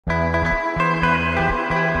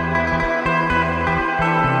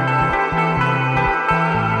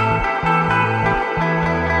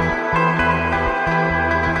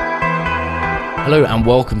Hello and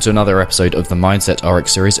welcome to another episode of the Mindset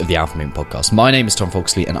RX series of the Alpha Movement podcast. My name is Tom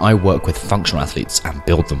Foxley and I work with functional athletes and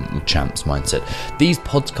build them with champs mindset. These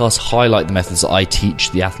podcasts highlight the methods that I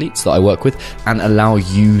teach the athletes that I work with and allow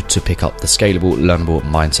you to pick up the scalable, learnable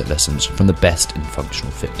mindset lessons from the best in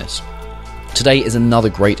functional fitness. Today is another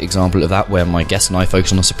great example of that, where my guest and I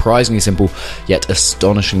focus on a surprisingly simple yet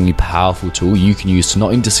astonishingly powerful tool you can use to not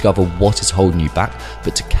only discover what is holding you back,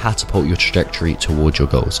 but to catapult your trajectory towards your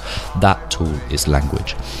goals. That tool is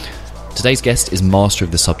language. Today's guest is master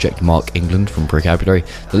of the subject Mark England from Procabulary.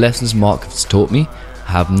 The lessons Mark has taught me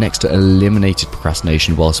have next to eliminated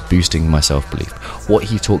procrastination whilst boosting my self-belief. What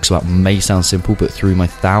he talks about may sound simple, but through my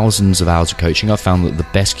thousands of hours of coaching, I've found that the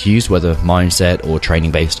best cues, whether mindset or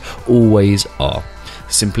training based, always are.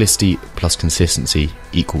 Simplicity plus consistency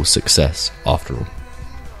equals success after all.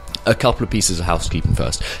 A couple of pieces of housekeeping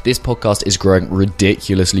first. This podcast is growing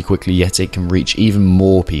ridiculously quickly, yet it can reach even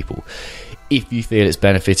more people. If you feel it's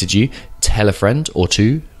benefited you, tell a friend or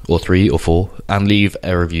two or three or four and leave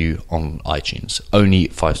a review on iTunes. Only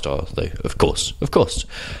 5 stars though, of course.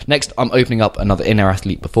 Next, I'm opening up another inner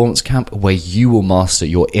athlete performance camp where you will master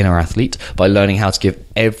your inner athlete by learning how to give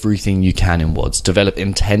everything you can in WODs, develop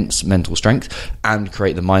intense mental strength and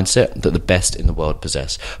create the mindset that the best in the world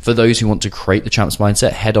possess. For those who want to create the champ's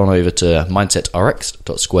mindset, head on over to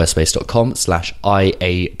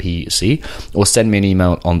mindsetrx.squarespace.com/IAPC or send me an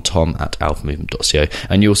email on tom@alphamovement.co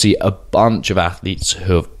and you'll see a bunch of athletes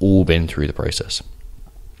who have all been through the process.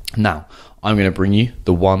 Now, I'm going to bring you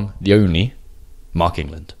the one, the only, Mark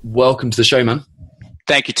England. Welcome to the show, man.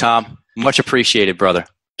 Thank you, Tom. Much appreciated, brother.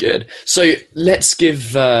 Good. So let's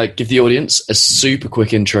give the audience a super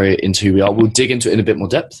quick intro into who we are. We'll dig into it in a bit more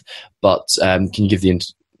depth, but can you give the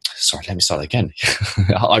Sorry, let me start again.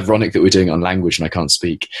 Ironic that we're doing it on language and I can't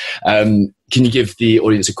speak. Can you give the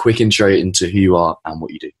audience a quick intro into who you are and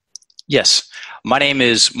what you do? Yes. My name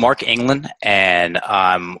is Mark England, and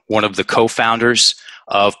I'm one of the co-founders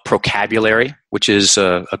of Procabulary, which is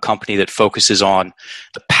a company that focuses on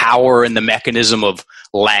the power and the mechanism of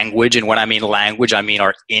language. And when I mean language, I mean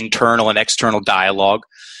our internal and external dialogue,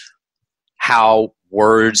 how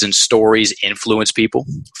words and stories influence people,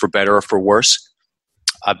 for better or for worse.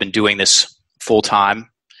 I've been doing this full time.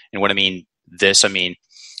 And when I mean this, I mean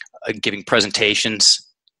giving presentations,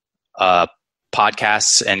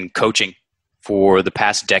 podcasts, and coaching for the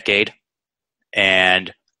past decade.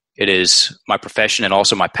 And it is my profession and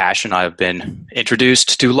also my passion. I've been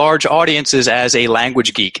introduced to large audiences as a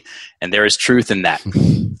language geek, and there is truth in that.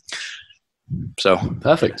 So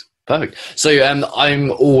Perfect. So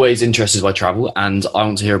I'm always interested by travel, and I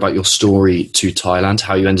want to hear about your story to Thailand,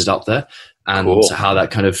 how you ended up there, and cool. How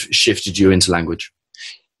that kind of shifted you into language.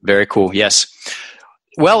 Very cool. Yes.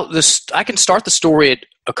 Well, I can start the story at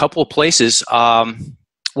a couple of places.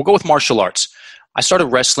 We'll go with martial arts. I started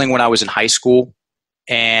wrestling when I was in high school,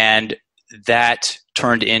 and that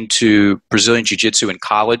turned into Brazilian Jiu-Jitsu in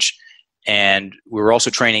college. And we were also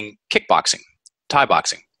training kickboxing, Thai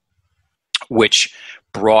boxing, which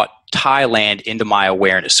brought Thailand into my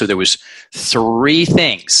awareness. So there was 3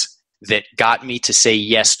 things that got me to say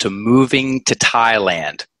yes to moving to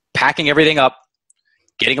Thailand, packing everything up,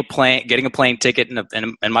 getting a plane ticket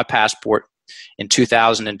and my passport in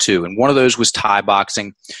 2002. And one of those was Thai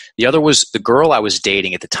boxing. The other was the girl I was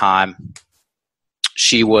dating at the time.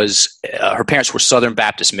 She was, her parents were Southern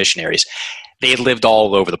Baptist missionaries. They had lived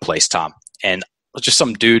all over the place, Tom. And just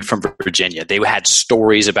some dude from Virginia. They had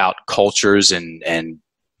stories about cultures and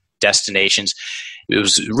destinations. It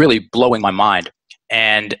was really blowing my mind.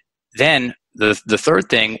 And then the third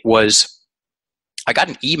thing was I got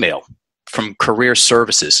an email from Career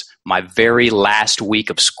Services my very last week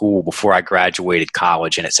of school before I graduated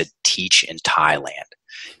college, and it said teach in Thailand.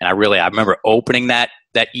 And I remember opening that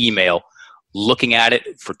email, looking at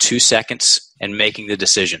it for 2 seconds and making the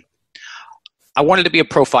decision. I wanted to be a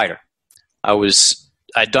pro fighter.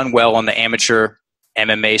 I'd done well on the amateur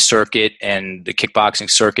MMA circuit and the kickboxing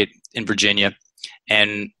circuit in Virginia.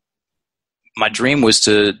 And my dream was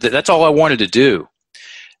that's all I wanted to do.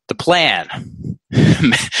 The plan,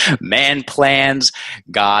 man plans,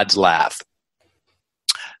 God's laugh.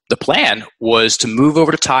 The plan was to move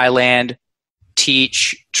over to Thailand,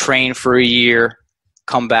 teach, train for a year,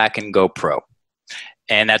 come back and go pro.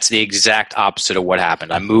 And that's the exact opposite of what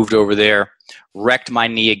happened. I moved over there, wrecked my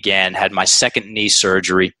knee again, had my second knee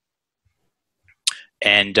surgery,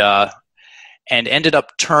 and ended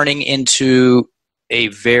up turning into a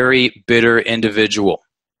very bitter individual,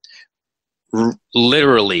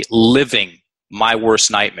 literally living my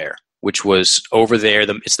worst nightmare, which was over there.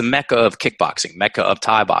 It's the mecca of kickboxing, mecca of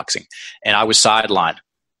Thai boxing. And I was sidelined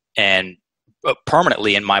and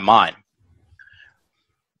permanently in my mind.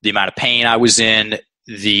 the amount of pain I was in,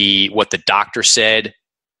 what the doctor said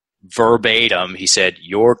verbatim. He said,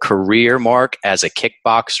 "Your career, Mark, as a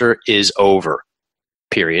kickboxer is over,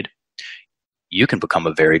 period. You can become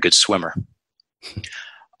a very good swimmer."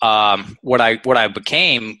 What I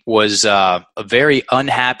became was a very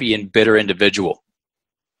unhappy and bitter individual.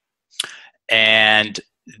 And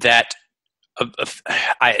that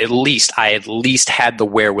I at least had the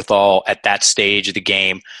wherewithal at that stage of the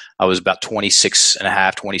game. I was about 26 and a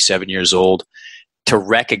half, 27 years old, to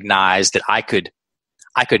recognize that I could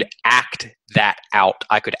act that out.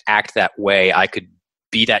 I could act that way. I could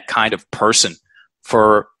be that kind of person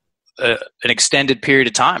for an extended period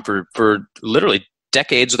of time, for literally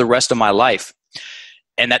decades of the rest of my life.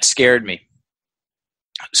 And that scared me.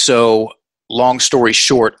 So long story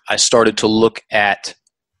short, I started to look at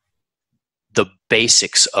the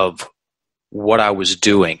basics of what I was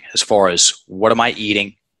doing, as far as what am I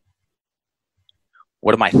eating?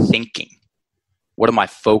 What am I thinking? What am I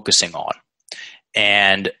focusing on?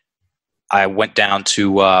 And I went down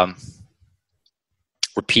to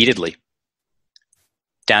repeatedly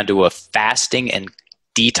down to a fasting and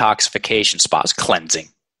detoxification spa, cleansing,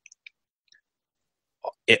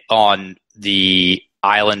 on the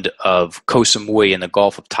island of Koh Samui in the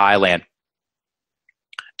Gulf of Thailand.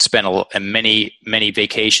 Spent many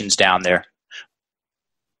vacations down there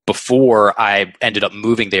before I ended up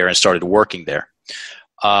moving there and started working there.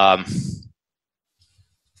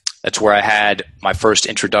 That's where I had my first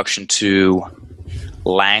introduction to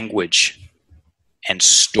language and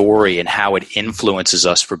story and how it influences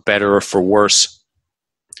us for better or for worse.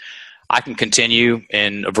 I can continue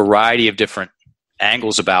in a variety of different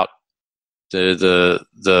angles about the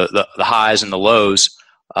highs and the lows.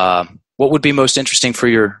 What would be most interesting for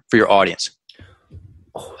your audience?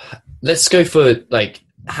 Let's go for, like,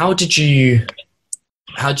 how did you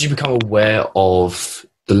become aware of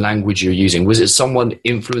the language you're using? Was it someone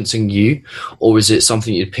influencing you, or is it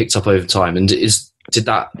something you picked up over time? And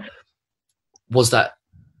was that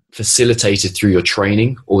facilitated through your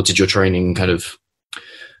training, or did your training kind of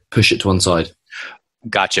push it to one side?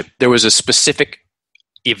 Gotcha. There was a specific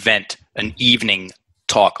event, an evening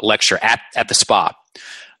talk lecture at the spa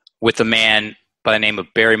with a man by the name of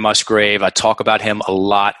Barry Musgrave. I talk about him a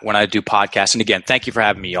lot when I do podcasts. And again, thank you for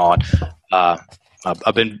having me on.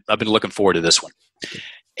 I've been looking forward to this one.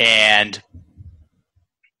 And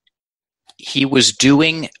he was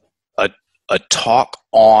doing a talk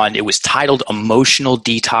on, it was titled Emotional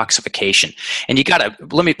Detoxification. And you gotta,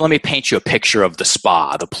 let me paint you a picture of the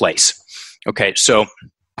spa, the place. Okay, so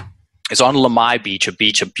it's on Lamai Beach,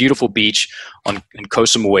 a beautiful beach in Koh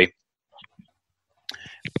Samui,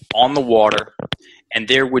 on the water. And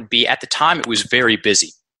there would be, at the time, it was very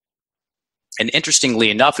busy. And interestingly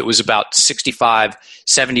enough, it was about 65-70%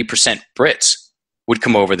 Brits would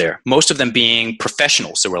come over there, most of them being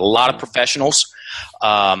professionals. There were a lot of professionals,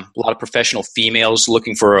 a lot of professional females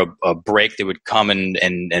looking for a break. They would come and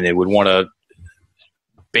they would want to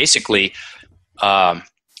basically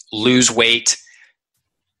lose weight,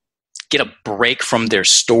 get a break from their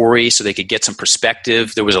story so they could get some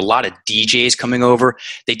perspective. There was a lot of DJs coming over.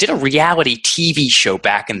 They did a reality TV show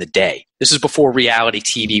back in the day. This is before reality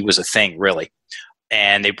TV was a thing, really.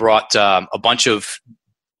 And they brought a bunch of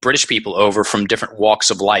British people over from different walks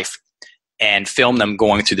of life and filmed them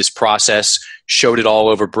going through this process, showed it all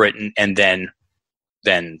over Britain, and then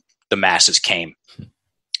the masses came.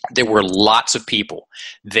 There were lots of people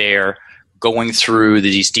there going through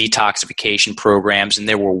these detoxification programs, and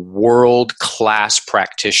there were world-class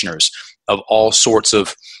practitioners of all sorts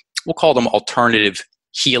of, we'll call them alternative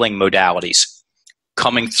healing modalities,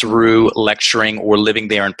 coming through, lecturing, or living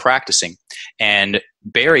there and practicing. And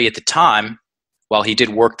Barry, at the time, while he did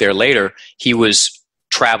work there later, he was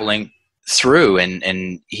traveling through,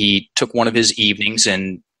 and he took one of his evenings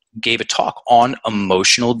and gave a talk on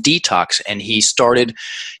emotional detox. And he started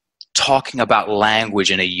talking about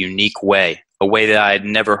language in a unique way, a way that I had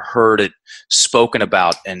never heard it spoken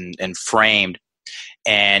about and framed.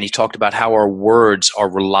 And he talked about how our words are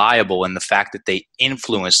reliable and the fact that they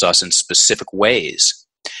influence us in specific ways,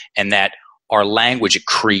 and that our language, it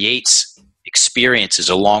creates experiences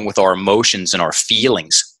along with our emotions and our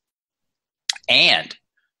feelings, and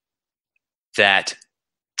that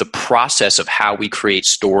the process of how we create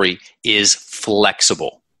story is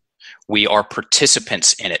flexible. We are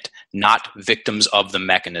participants in it, not victims of the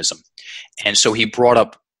mechanism. And so he brought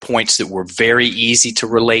up points that were very easy to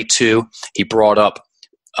relate to. He brought up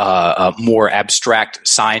more abstract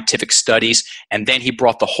scientific studies, and then he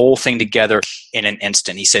brought the whole thing together in an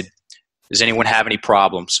instant. He said, does anyone have any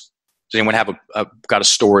problems? Does anyone have got a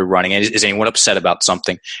story running? Is anyone upset about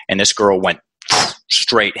something? And this girl went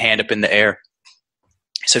straight, hand up in the air.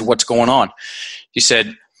 I said, what's going on? He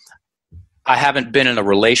said, I haven't been in a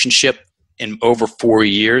relationship in over 4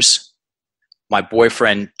 years. My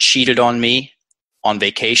boyfriend cheated on me on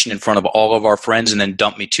vacation in front of all of our friends and then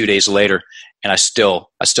dumped me 2 days later, and I still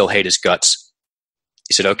hate his guts.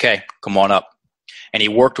 He said, okay, come on up. And he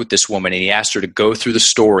worked with this woman, and he asked her to go through the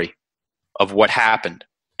story of what happened,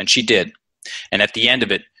 and she did. And at the end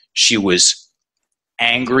of it, she was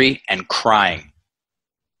angry and crying.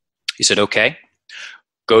 He said, okay,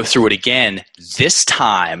 go through it again. This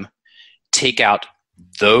time, take out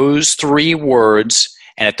those 3 words,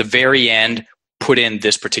 and at the very end, put in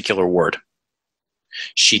this particular word.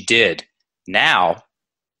 She did. Now,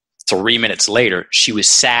 3 minutes later, she was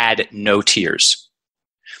sad, no tears.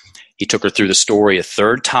 He took her through the story a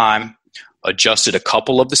third time, adjusted a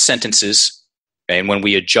couple of the sentences, and when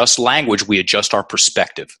we adjust language, we adjust our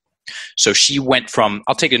perspective. So she went from,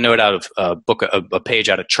 I'll take a note out of a page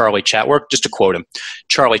out of Charlie Chaplin, just to quote him.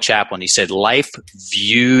 Charlie Chaplin, he said, life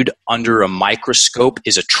viewed under a microscope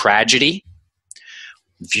is a tragedy.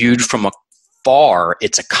 Viewed from afar,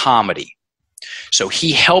 it's a comedy. So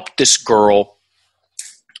he helped this girl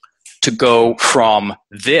to go from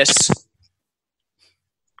this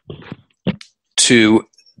to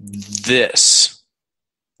this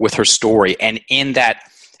with her story. And in that,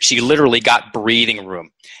 she literally got breathing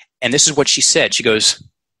room. And this is what she said. She goes,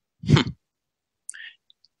 that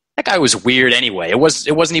guy was weird anyway. It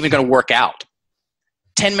wasn't even going to work out.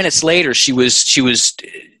 10 minutes later, she was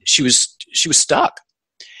stuck.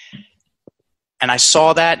 And I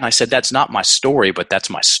saw that and I said, that's not my story, but that's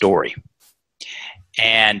my story.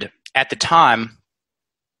 And at the time,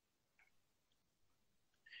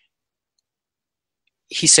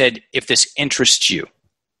 he said, if this interests you,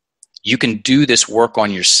 you can do this work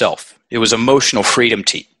on yourself. It was emotional freedom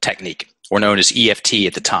technique, or known as EFT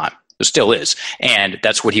at the time. It still is. And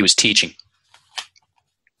that's what he was teaching.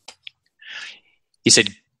 He said,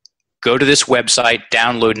 go to this website,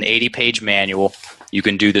 download an 80-page manual. You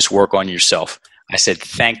can do this work on yourself. I said,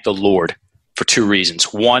 thank the Lord, for 2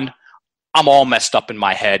 reasons. 1, I'm all messed up in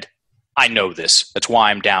my head. I know this. That's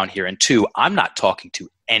why I'm down here. And 2, I'm not talking to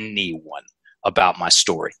anyone about my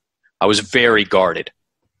story. I was very guarded.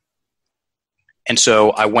 And so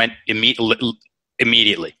I went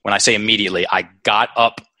immediately. When I say immediately, I got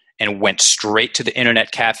up and went straight to the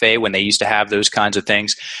internet cafe when they used to have those kinds of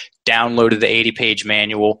things, downloaded the 80-page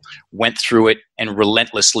manual, went through it, and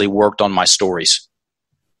relentlessly worked on my stories,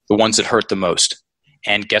 the ones that hurt the most.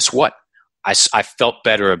 And guess what? I felt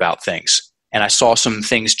better about things. And I saw some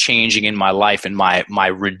things changing in my life, and my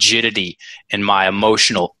rigidity and my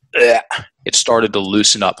emotional, it started to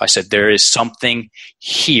loosen up. I said, there is something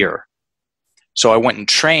here. So I went and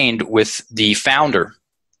trained with the founder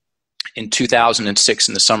in 2006,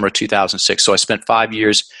 in the summer of 2006. So I spent 5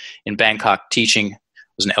 years in Bangkok teaching. I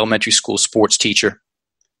was an elementary school sports teacher.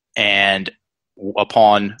 And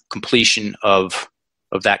upon completion of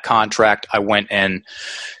that contract, I went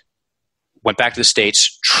back to the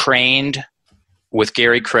States, trained with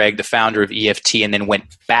Gary Craig, the founder of EFT, and then went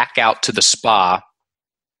back out to the spa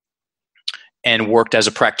and worked as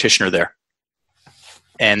a practitioner there.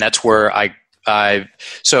 And that's where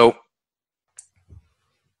so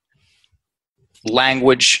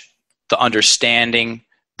language, the understanding,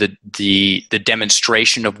 the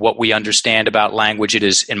demonstration of what we understand about language, it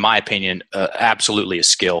is, in my opinion, absolutely a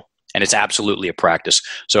skill, and it's absolutely a practice.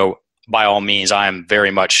 So by all means, I am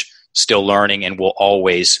very much still learning and will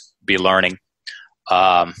always be learning.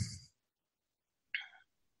 That's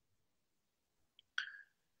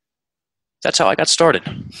how I got started.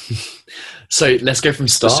 So let's go from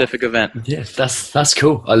start. Specific event. Yeah, that's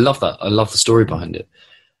cool. I love that. I love the story behind it.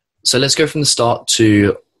 So let's go from the start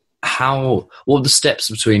to what are the steps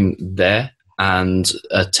between there and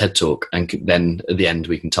a TED Talk, and then at the end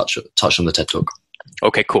we can touch on the TED Talk.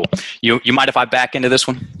 Okay, cool. You mind if I back into this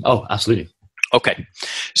one? Oh, absolutely. Okay.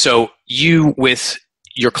 So you, with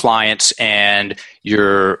your clients and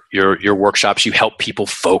your workshops, you help people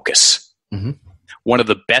focus. Mm-hmm. One of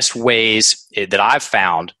the best ways that I've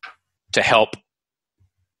found to help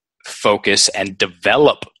focus and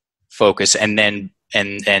develop focus and then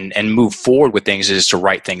and move forward with things is to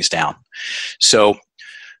write things down. So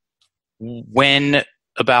when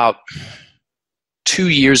about 2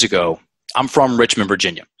 years ago, I'm from Richmond,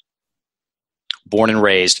 Virginia, born and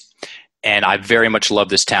raised, and I very much love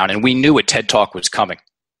this town. And we knew a TED Talk was coming.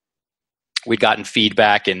 We'd gotten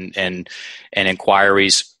feedback and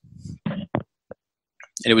inquiries,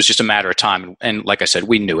 and it was just a matter of time. And like I said,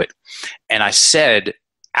 we knew it. And I said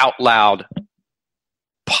out loud,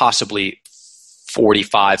 possibly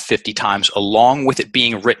 45, 50 times, along with it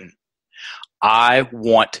being written, I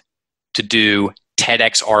want to do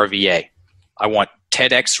TEDx RVA. I want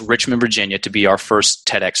TEDx Richmond, Virginia to be our first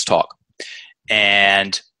TEDx talk.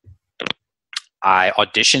 And I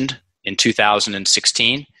auditioned in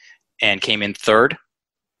 2016 and came in third.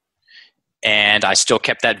 And I still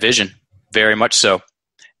kept that vision, very much so.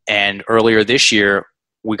 And earlier this year,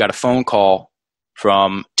 we got a phone call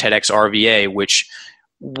from TEDx RVA, which,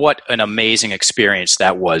 what an amazing experience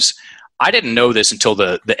that was. I didn't know this until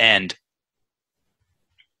the end.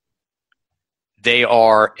 They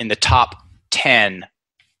are in the top 10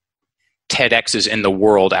 TEDx's in the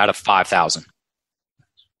world out of 5,000.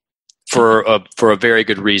 For a very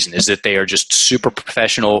good reason, is that they are just super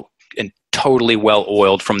professional and totally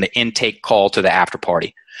well-oiled from the intake call to the after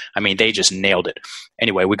party. I mean, they just nailed it.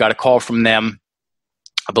 Anyway, we got a call from them,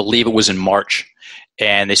 I believe it was in March,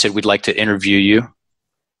 and they said, we'd like to interview you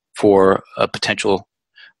for a potential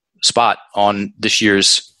spot on this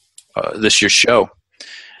year's show.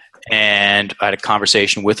 And I had a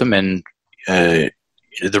conversation with them, and the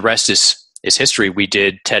rest is history. We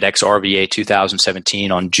did TEDx RVA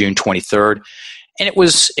 2017 on June 23rd, and it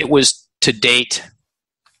was to date.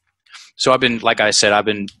 So I've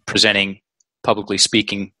been presenting, publicly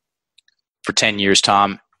speaking for 10 years,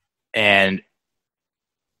 Tom, and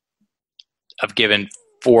I've given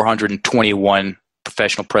 421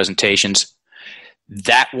 professional presentations.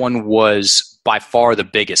 That one was by far the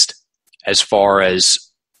biggest as far as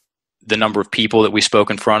the number of people that we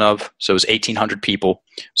spoke in front of. So it was 1,800 people.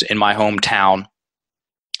 It was in my hometown,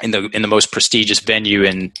 in the most prestigious venue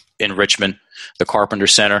in Richmond, the Carpenter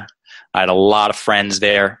Center. I had a lot of friends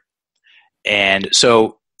there, and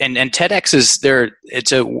so and TEDx is there.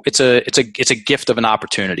 It's a gift of an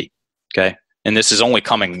opportunity. Okay, and this is only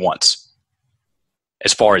coming once.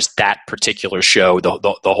 As far as that particular show,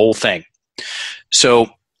 the whole thing. So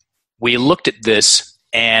we looked at this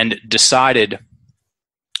and decided,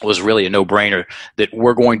 it was really a no-brainer, that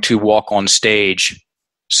we're going to walk on stage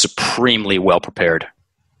supremely well prepared.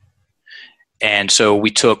 And so we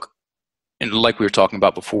took, and like we were talking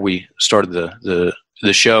about before we started the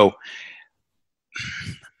show,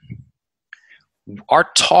 our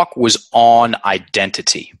talk was on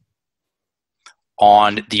identity,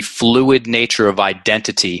 on the fluid nature of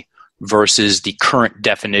identity versus the current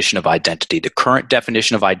definition of identity. The current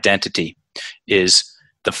definition of identity is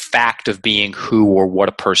the fact of being who or what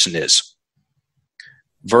a person is,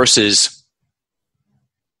 versus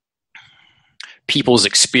people's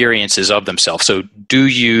experiences of themselves. So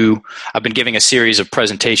I've been giving a series of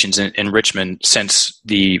presentations in Richmond since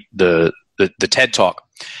the TED Talk,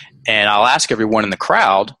 and I'll ask everyone in the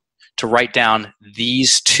crowd to write down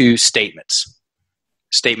these two statements.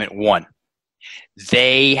 Statement one,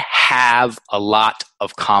 they have a lot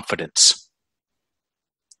of confidence.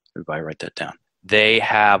 Everybody write that down. They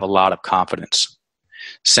have a lot of confidence.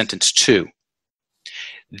 Sentence two,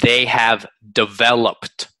 they have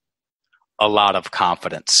developed a lot of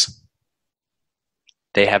confidence.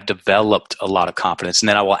 They have developed a lot of confidence. And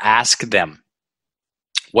then I will ask them,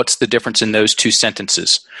 what's the difference in those two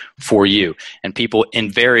sentences for you? And people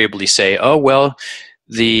invariably say, oh, well,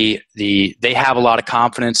 they have a lot of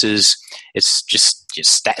confidence it's just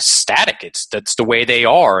static. That's the way they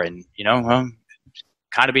are. And,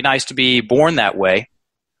 kind of be nice to be born that way,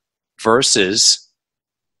 versus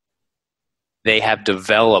they have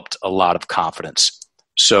developed a lot of confidence.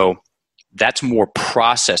 So that's more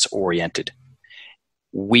process oriented.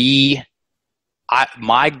 My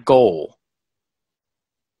goal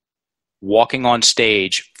walking on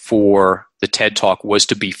stage for the TED Talk was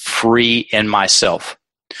to be free in myself,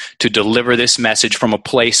 to deliver this message from a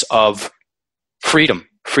place of freedom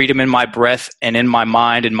in my breath and in my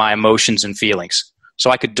mind and my emotions and feelings. So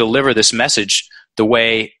I could deliver this message the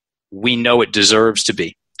way we know it deserves to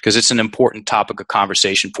be, because it's an important topic of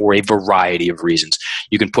conversation for a variety of reasons.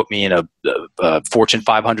 You can put me in a Fortune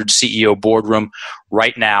 500 CEO boardroom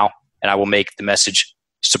right now, and I will make the message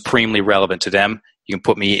supremely relevant to them. You can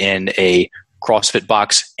put me in a CrossFit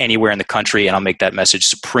box anywhere in the country, and I'll make that message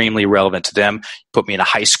supremely relevant to them. Put me in a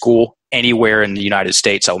high school anywhere in the United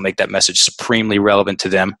States, I will make that message supremely relevant to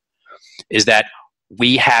them. Is that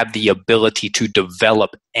we have the ability to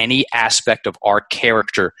develop any aspect of our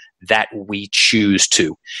character that we choose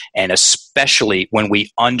to. And especially when we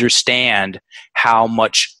understand how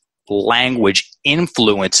much language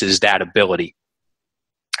influences that ability,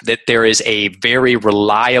 that there is a very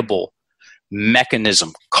reliable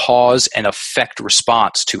mechanism, cause and effect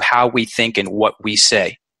response to how we think and what we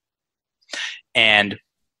say. And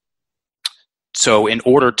so in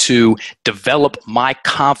order to develop my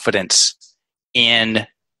confidence in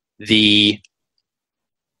the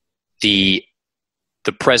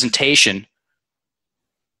presentation,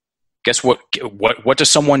 Guess what? What does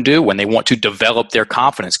someone do when they want to develop their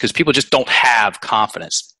confidence? Because people just don't have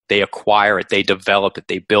confidence. They acquire it. They develop it.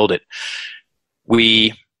 They build it.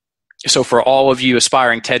 So for all of you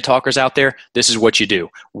aspiring TED Talkers out there, this is what you do.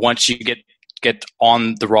 Once you get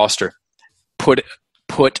on the roster,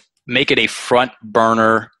 make it a front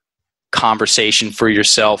burner conversation for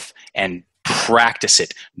yourself and practice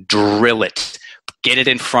it, drill it, get it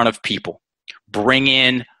in front of people, bring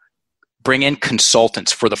in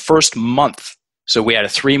consultants for the first month. So we had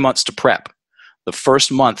 3 months to prep. The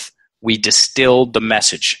first month, we distilled the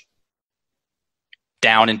message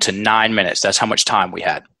down into 9 minutes. That's how much time we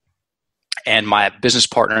had. And my business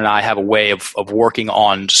partner and I have a way of working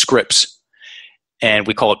on scripts, and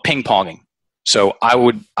we call it ping-ponging. So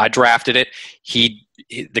I drafted it.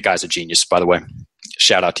 The guy's a genius, by the way.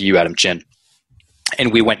 Shout out to you, Adam Chin.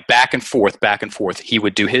 And we went back and forth. He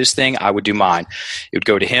would do his thing. I would do mine. It would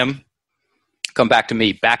go to him, come back to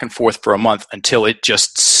me, back and forth for a month until it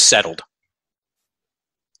just settled.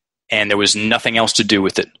 And there was nothing else to do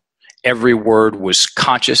with it. Every word was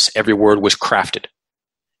conscious. Every word was crafted.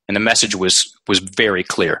 And the message was very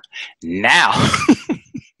clear. Now,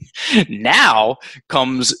 now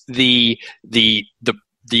comes the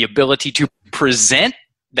ability to present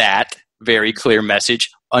that very clear message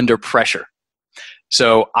under pressure.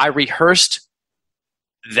 So I rehearsed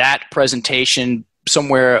that presentation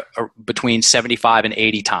somewhere between 75 and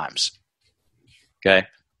 80 times, okay,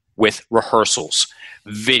 with rehearsals,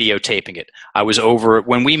 videotaping it. I was over,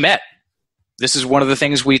 when we met, this is one of the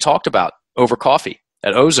things we talked about over coffee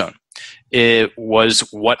at Ozone. It was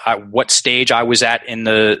what stage I was at in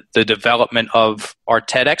the development of our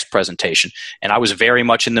TEDx presentation. And I was very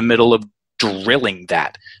much in the middle of drilling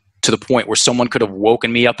that to the point where someone could have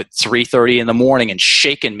woken me up at 3:30 in the morning and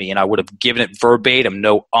shaken me, and I would have given it verbatim,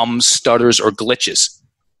 no stutters, or glitches.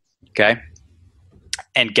 Okay?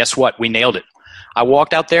 And guess what? We nailed it. I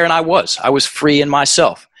walked out there and I was free in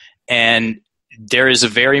myself. And there is a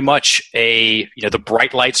very much the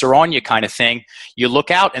bright lights are on you kind of thing. You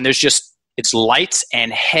look out and it's lights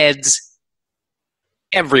and heads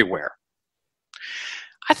everywhere.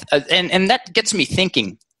 And that gets me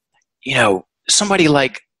thinking, somebody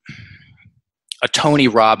like a Tony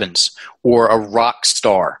Robbins or a rock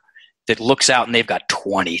star that looks out and they've got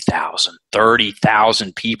 20,000,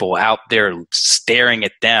 30,000 people out there staring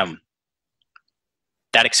at them.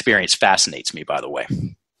 That experience fascinates me, by the way.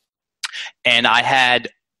 And I had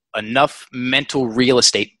enough mental real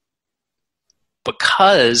estate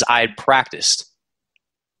because I had practiced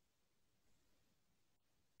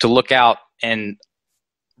to look out, and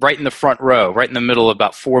right in the front row, right in the middle,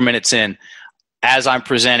 about 4 minutes in, as I'm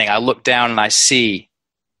presenting, I look down and I see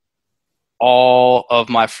all of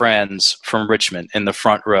my friends from Richmond in the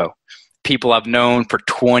front row. People I've known for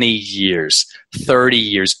 20 years, 30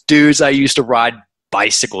 years, dudes I used to ride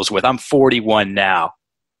bicycles with. I'm 41 now.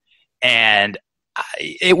 And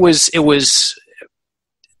it was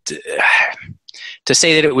to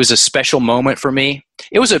say that it was a special moment for me.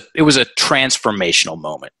 It was a transformational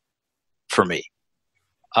moment for me.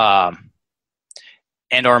 And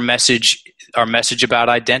our message about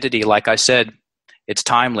identity, like I said, it's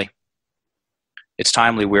timely. It's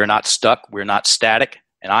timely. We're not stuck. We're not static.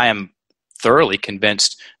 And I am thoroughly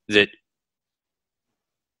convinced that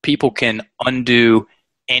people can undo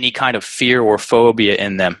any kind of fear or phobia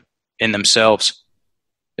in themselves.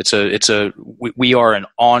 We are an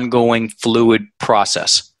ongoing fluid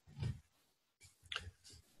process.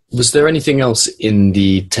 Was there anything else in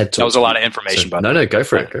the TED Talk? That was a lot of information. No, go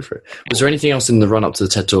for it. Was there anything else in the run up to the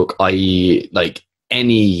TED Talk, i.e., like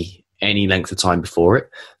any length of time before it,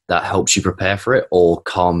 that helps you prepare for it, or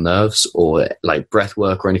calm nerves, or like breath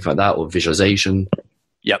work, or anything like that, or visualization?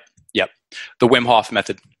 Yep. The Wim Hof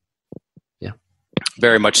method. Yeah,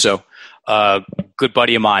 very much so. Good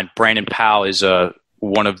buddy of mine, Brandon Powell, is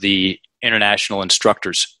one of the international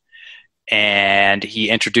instructors. And he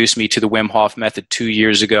introduced me to the Wim Hof method 2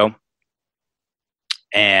 years ago.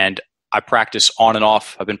 And I practice on and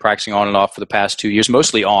off. I've been practicing on and off for the past 2 years,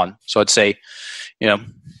 mostly on. So I'd say,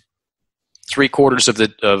 3/4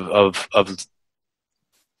 of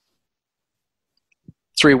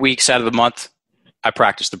 3 weeks out of the month, I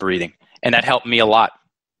practice the breathing. And that helped me a lot.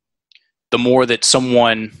 The more that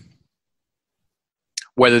someone,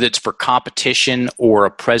 whether it's for competition or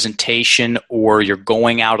a presentation or you're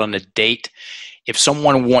going out on a date, if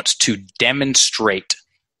someone wants to demonstrate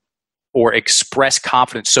or express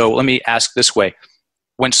confidence. So let me ask this way.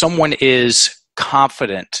 When someone is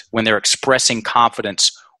confident, when they're expressing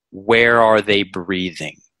confidence, where are they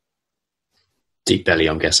breathing? Deep belly,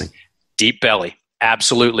 I'm guessing. Deep belly.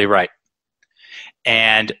 Absolutely right.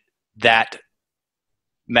 And that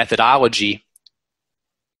methodology,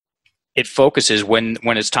 it focuses when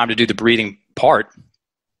it's time to do the breathing part,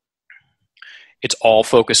 it's all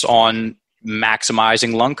focused on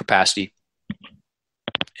maximizing lung capacity.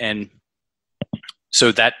 And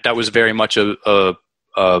so that was very much a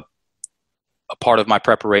part of my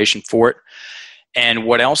preparation for it. And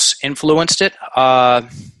what else influenced it? I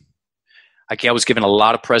was given a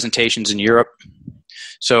lot of presentations in Europe.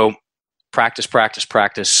 So practice.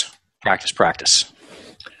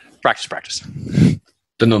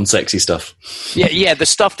 The non-sexy stuff. Yeah, the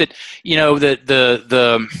stuff that,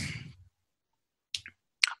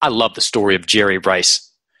 I love the story of Jerry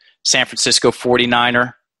Rice, San Francisco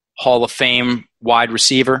 49er, Hall of Fame wide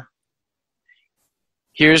receiver.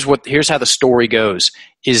 Here's how the story goes,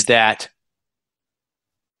 is that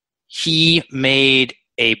he made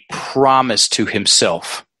a promise to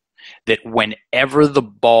himself that whenever the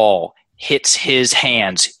ball hits his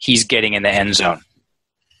hands, he's getting in the end zone.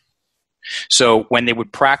 So when they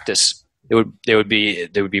would practice, they would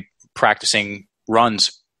be practicing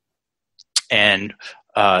runs, and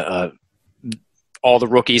all the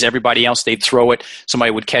rookies, everybody else, they'd throw it.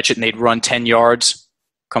 Somebody would catch it, and they'd run 10 yards,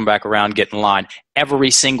 come back around, get in line.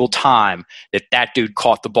 Every single time that dude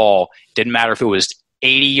caught the ball, didn't matter if it was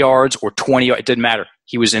 80 yards or 20 yards, it didn't matter.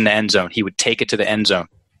 He was in the end zone. He would take it to the end zone.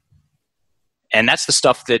 And that's the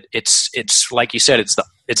stuff that it's like you said, it's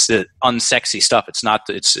the unsexy stuff.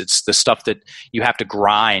 It's the stuff that you have to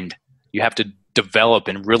grind. You have to develop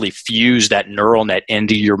and really fuse that neural net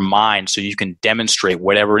into your mind so you can demonstrate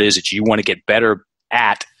whatever it is that you want to get better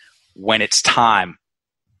at when it's time.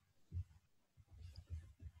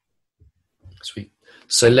 Sweet.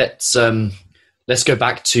 So let's go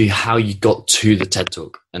back to how you got to the TED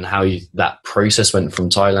Talk and how that process went from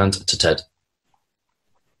Thailand to TED.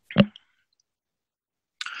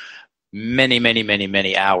 Many, many, many,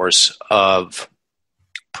 many hours of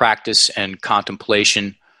practice and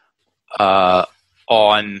contemplation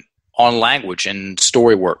on language and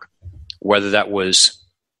story work, whether that was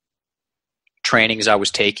trainings I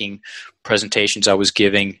was taking, presentations I was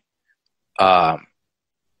giving,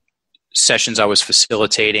 sessions I was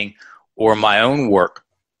facilitating, or my own work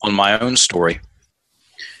on my own story.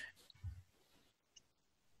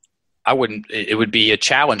 It would be a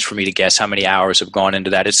challenge for me to guess how many hours have gone into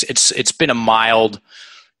that. It's been a mild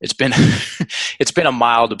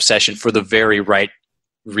obsession for the very right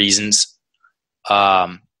reasons.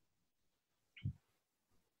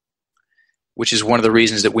 Which is one of the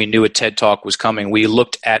reasons that we knew a TED Talk was coming. We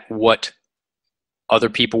looked at what other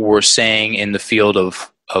people were saying in the field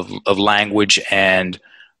of language and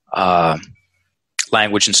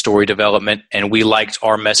language and story development, and we liked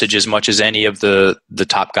our message as much as any of the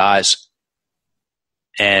top guys.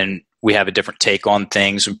 And we have a different take on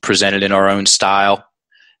things and present it in our own style.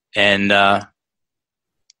 And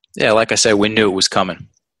like I said, we knew it was coming.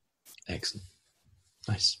 Excellent.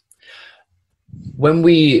 Nice. When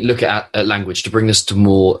we look at language, to bring this to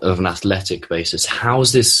more of an athletic basis, how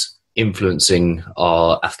is this influencing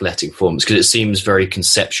our athletic performance? Because it seems very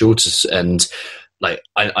conceptual and like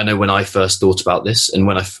I know when I first thought about this, and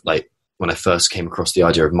when I first came across the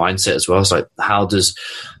idea of mindset as well, I was like, how does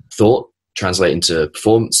thought translate into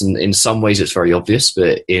performance? And in some ways it's very obvious,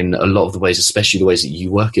 but in a lot of the ways, especially the ways that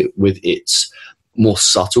you work it with, it's more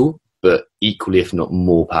subtle, but equally, if not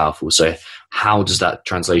more powerful. So how does that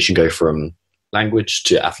translation go from language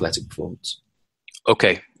to athletic performance?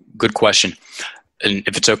 Okay, good question. And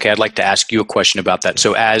if it's okay, I'd like to ask you a question about that.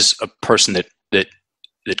 So as a person that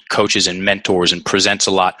coaches and mentors and presents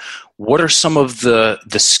a lot, what are some of the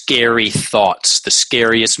scary thoughts, the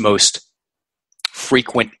scariest, most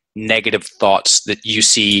frequent negative thoughts that you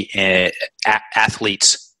see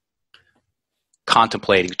athletes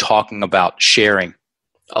contemplating, talking about, sharing,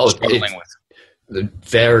 struggling with? The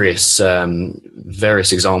various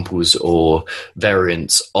examples or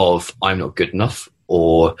variants of I'm not good enough,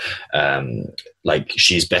 or like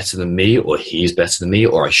she's better than me, or he's better than me,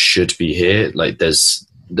 or I should be here. Like there's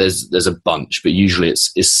a bunch, but usually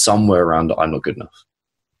it's somewhere around I'm not good enough.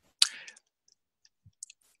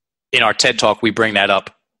 In our TED Talk, we bring that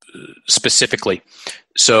up specifically.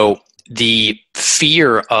 So the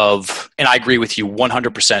fear of, and I agree with you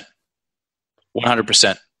 100%.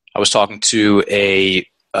 100%. I was talking to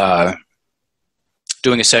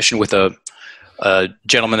doing a session with a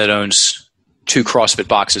gentleman that owns 2 CrossFit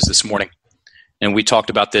boxes this morning, and we talked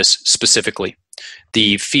about this specifically.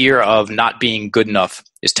 The fear of not being good enough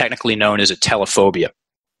is technically known as a telephobia.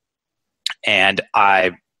 And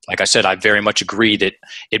like I said, I very much agree that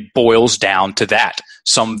it boils down to that,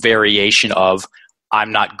 some variation of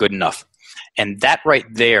I'm not good enough. And that right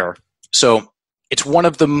there, so it's one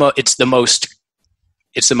of it's the most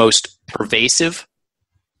It's the most pervasive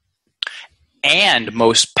and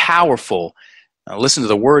most powerful, now listen to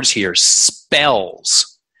the words here,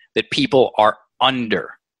 spells that people are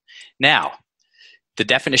under. Now, the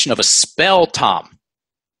definition of a spell, Tom,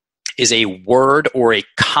 is a word or a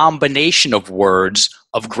combination of words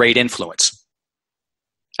of great influence.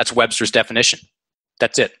 That's Webster's definition.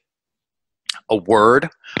 That's it. A word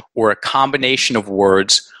or a combination of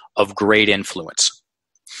words of great influence.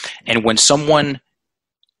 And when someone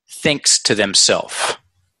thinks to themselves,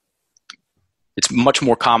 it's much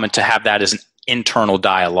more common to have that as an internal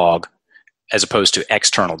dialogue as opposed to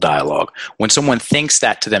external dialogue. When someone thinks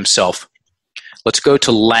that to themselves, let's go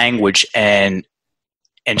to language, and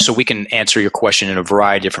so we can answer your question in a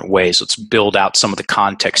variety of different ways. Let's build out some of the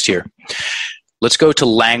context here. Let's go to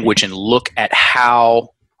language and look at how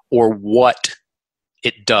or what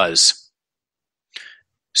it does.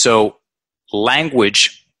 So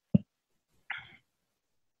language,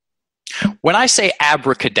 when I say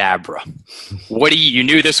abracadabra, what do you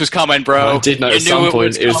knew this was coming, bro? I did know at some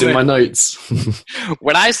point. It was in my notes.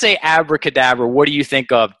 When I say abracadabra, what do you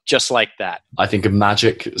think of just like that? I think of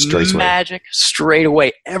magic straight away. Magic straight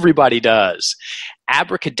away. Everybody does.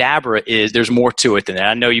 Abracadabra there's more to it than that.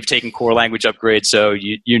 I know you've taken core language upgrade, so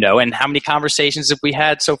you know. And how many conversations have we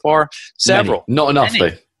had so far? Several. Many. Not enough,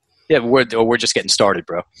 though. Yeah, we're just getting started,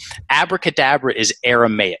 bro. Abracadabra is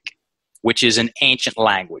Aramaic, which is an ancient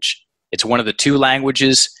language. It's one of the two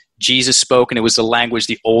languages Jesus spoke, and it was the language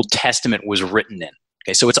the Old Testament was written in.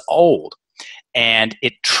 Okay, so it's old. And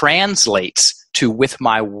it translates to with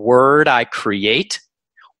my word I create,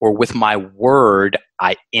 or with my word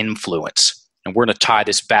I influence. And we're going to tie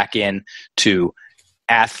this back in to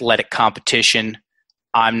athletic competition,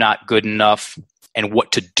 I'm not good enough, and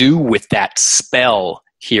what to do with that spell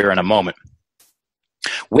here in a moment.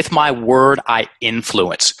 With my word I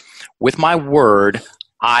influence. With my word,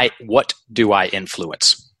 what do I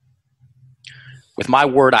influence? With my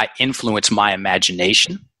word, I influence my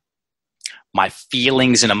imagination, my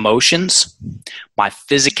feelings and emotions, my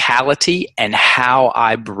physicality, and how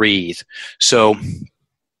I breathe. So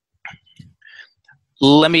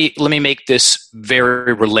let me make this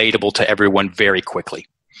very relatable to everyone very quickly.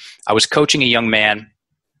 I was coaching a young man,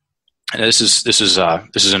 and this is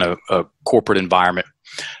in a corporate environment.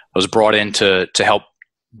 I was brought in to help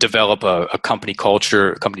develop a company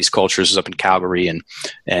culture. Company's culture is up in Calgary,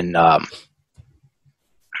 and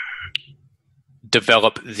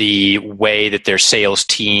develop the way that their sales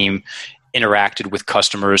team interacted with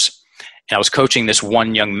customers. And I was coaching this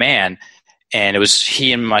one young man, and it was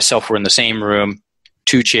he and myself were in the same room,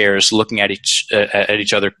 two chairs, looking at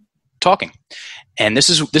each other, talking. And this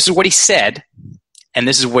is what he said, and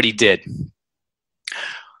this is what he did.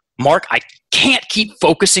 Mark, I can't keep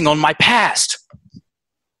focusing on my past.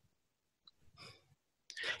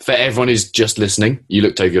 For everyone who's just listening, you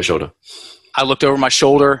looked over your shoulder. I looked over my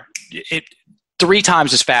shoulder 3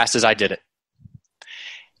 times as fast as I did it.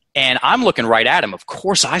 And I'm looking right at him. Of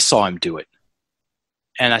course, I saw him do it.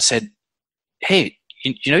 And I said, hey,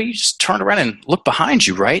 you know, you just turned around and looked behind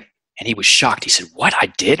you, right? And he was shocked. He said, what, I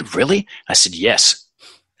did? Really? I said, yes.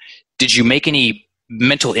 Did you make any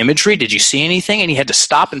mental imagery? Did you see anything? And he had to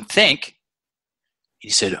stop and think. He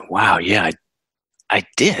said, wow, yeah, I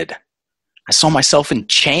did. I saw myself in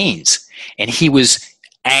chains. And he was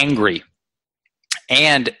angry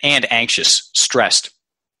and anxious, stressed.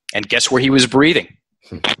 And guess where he was breathing?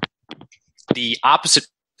 The opposite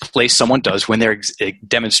place someone does when they're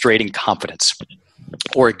demonstrating confidence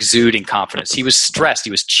or exuding confidence. He was stressed.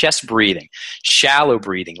 He was chest breathing, shallow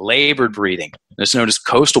breathing, labored breathing. It's known as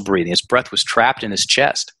coastal breathing. His breath was trapped in his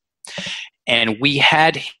chest. And we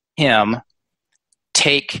had him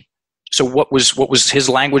take, so what was his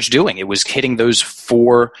language doing? It was hitting those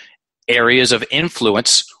 4 areas of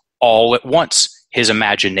influence all at once. His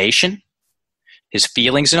imagination, his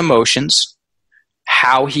feelings and emotions,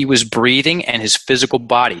 how he was breathing, and his physical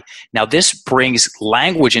body. Now, this brings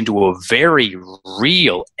language into a very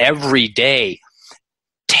real, everyday,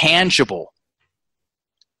 tangible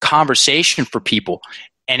conversation for people.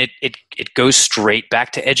 And it goes straight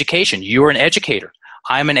back to education. You're an educator.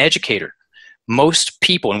 I'm an educator. Most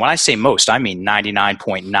people, and when I say most, I mean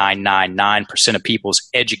 99.999% of people's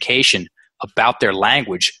education about their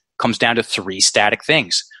language comes down to 3 static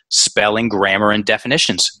things: spelling, grammar, and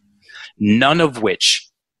definitions. None of which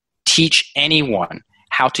teach anyone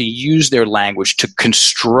how to use their language to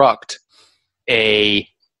construct an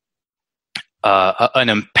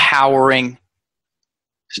empowering,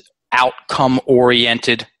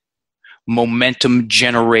 outcome-oriented,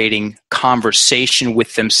 momentum-generating conversation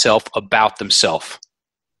with themselves about themselves.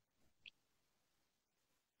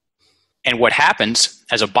 And what happens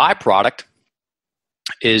as a byproduct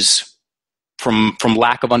is from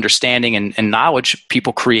lack of understanding and knowledge,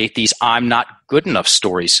 people create these I'm not good enough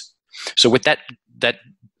stories. So with that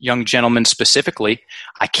young gentleman specifically,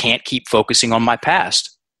 I can't keep focusing on my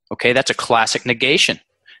past. Okay, that's a classic negation.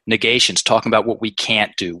 Negations, talking about what we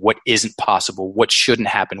can't do, what isn't possible, what shouldn't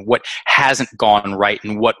happen, what hasn't gone right,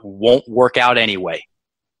 and what won't work out anyway.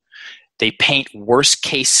 They paint worst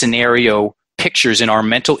case scenario pictures in our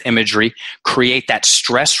mental imagery, create that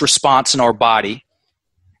stress response in our body,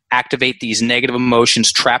 activate these negative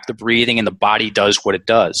emotions, trap the breathing, and the body does what it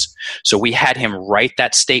does. So we had him write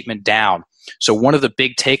that statement down. So one of the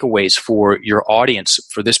big takeaways for your audience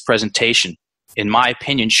for this presentation, in my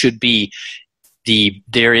opinion, should be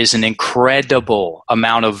there is an incredible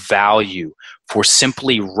amount of value for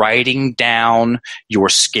simply writing down your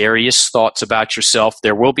scariest thoughts about yourself.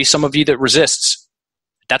 There will be some of you that resists.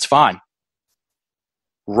 That's fine.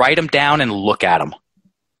 Write them down and look at them.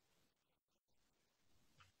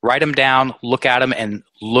 Write them down, look at them, and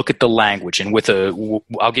look at the language. And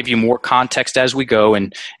I'll give you more context as we go,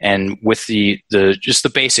 and with the just the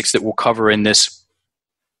basics that we'll cover in this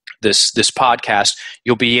podcast,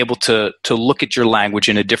 you'll be able to look at your language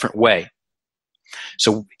in a different way.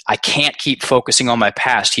 So I can't keep focusing on my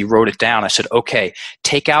past. He wrote it down. I said, okay,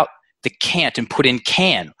 take out the can't and put in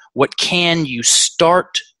can. What can you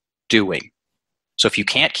start doing? So if you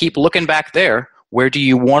can't keep looking back there, where do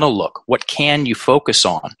you want to look? What can you focus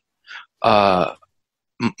on?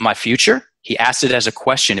 My future? He asked it as a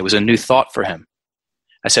question. It was a new thought for him.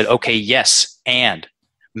 I said, okay, yes, and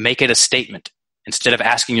make it a statement instead of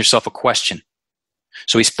asking yourself a question.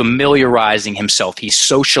 So he's familiarizing himself. He's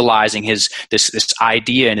socializing this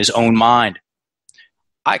idea in his own mind.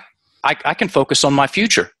 I can focus on my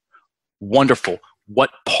future. Wonderful. What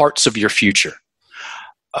parts of your future?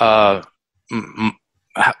 My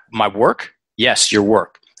work? Yes, your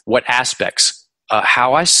work. What aspects?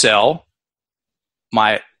 How I sell,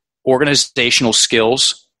 my organizational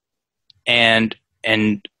skills, and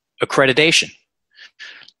accreditation.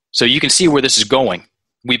 So you can see where this is going.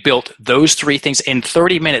 We built those three things in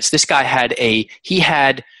 30 minutes. This guy had he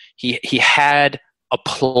had a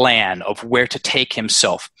plan of where to take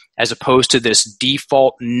himself, as opposed to this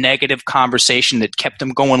default negative conversation that kept him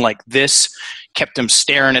going like this, kept him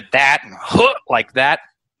staring at that and like that.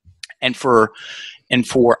 And for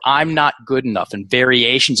I'm not good enough and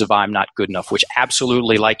variations of I'm not good enough, which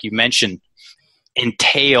absolutely, like you mentioned,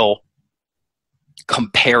 entail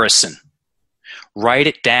comparison. Write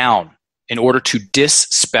it down in order to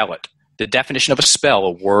dispel it. The definition of a spell,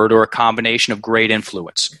 a word or a combination of great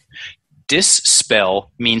influence.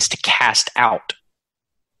 Dispel means to cast out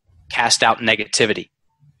negativity.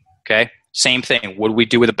 Okay? Same thing. What do we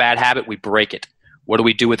do with a bad habit? We break it. What do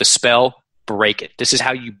we do with a spell? Break it. This is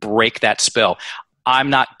how you break that spell. I'm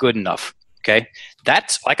not good enough. Okay?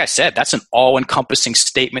 That's, like I said, that's an all-encompassing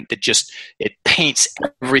statement that it paints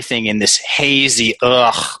everything in this hazy,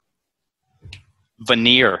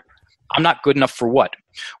 veneer. I'm not good enough for what?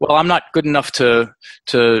 Well, I'm not good enough to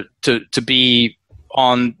be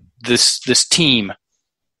on this team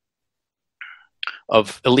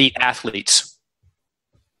of elite athletes.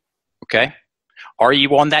 Okay? Are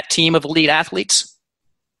you on that team of elite athletes?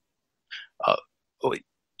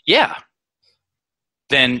 Yeah.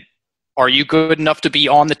 Then are you good enough to be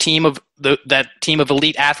on the team of that team of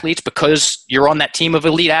elite athletes because you're on that team of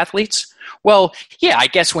elite athletes? Well, yeah, I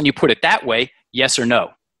guess when you put it that way, yes or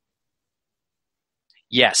no?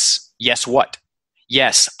 Yes. Yes what?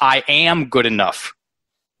 Yes, I am good enough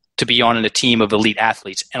to be on a team of elite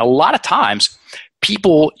athletes. And a lot of times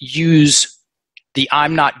people use the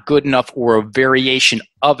I'm not good enough or a variation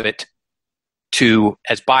of it to,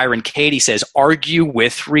 as Byron Katie says, argue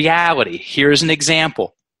with reality. Here's an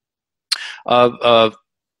example of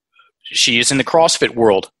she is in the CrossFit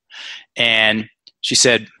world, and she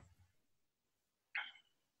said,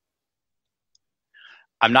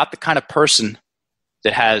 I'm not the kind of person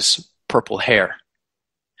that has purple hair.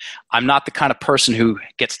 I'm not the kind of person who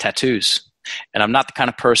gets tattoos, and I'm not the kind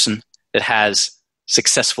of person that has a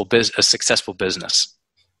successful business.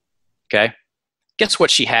 Okay? Guess what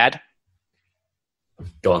she had?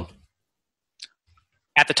 Go on.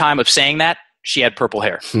 At the time of saying that, she had purple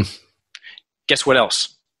hair. Guess what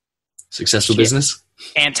else? Successful business?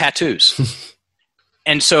 And tattoos.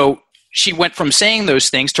 And so she went from saying those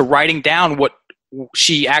things to writing down what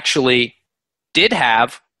she actually did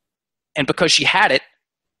have, and because she had it,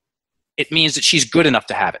 it means that she's good enough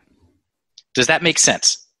to have it. Does that make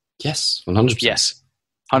sense? Yes, 100%. Yes,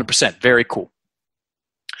 100%. Very cool.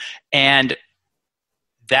 And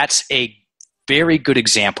that's a very good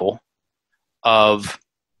example of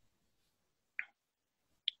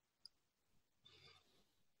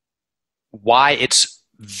why it's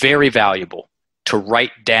very valuable to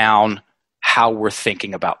write down how we're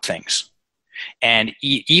thinking about things. And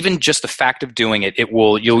even just the fact of doing it,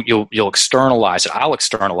 you'll externalize it. I'll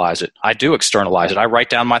externalize it. I do externalize it. I write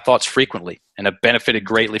down my thoughts frequently and have benefited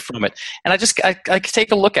greatly from it. And I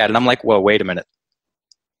take a look at it and I'm like, well, wait a minute.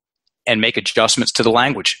 And make adjustments to the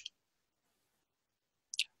language.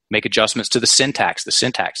 Make adjustments to the syntax,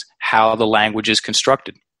 how the language is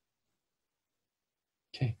constructed.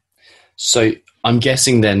 Okay. So I'm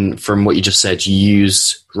guessing then from what you just said, you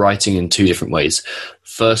use writing in two different ways.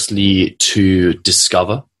 Firstly, to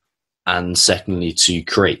discover, and secondly, to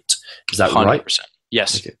create. Is that 100%. Right?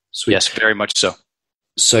 Yes. Okay. Sweet. Yes, very much so.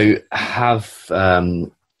 So have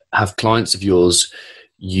clients of yours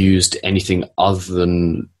used anything other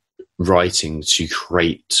than writing to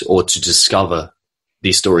create or to discover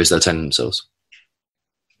these stories they're telling themselves?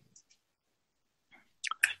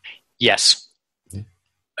 Yes.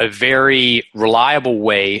 A very reliable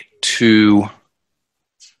way to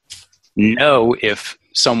know if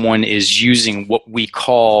someone is using what we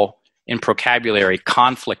call in Procabulary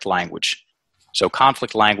conflict language. So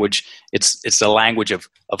conflict language, it's the language of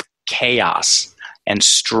chaos and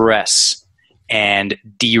stress and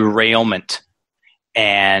derailment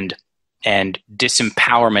and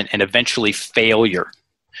disempowerment and eventually failure.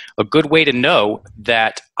 A good way to know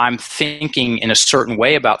that I'm thinking in a certain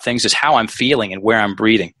way about things is how I'm feeling and where I'm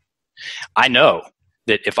breathing. I know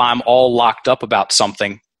that if I'm all locked up about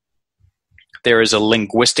something, there is a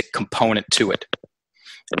linguistic component to it.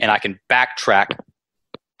 And I can backtrack,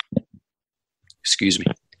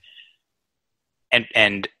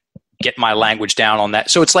 and get my language down on that.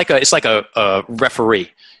 So it's like a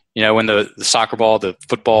referee. You know, when the soccer ball, the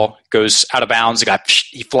football goes out of bounds, the guy,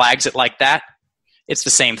 he flags it like that. It's the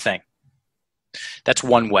same thing. That's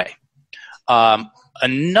one way.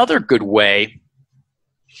 Another good way,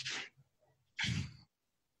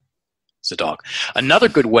 it's a dog. Another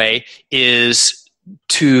good way is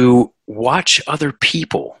to watch other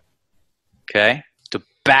people, okay? To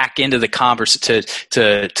back into the conversation,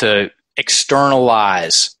 to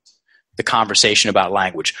externalize the conversation about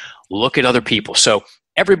language. Look at other people. So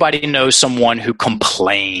everybody knows someone who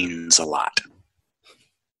complains a lot.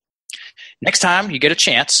 Next time you get a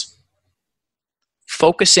chance,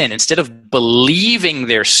 focus in. Instead of believing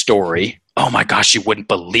their story, oh my gosh, you wouldn't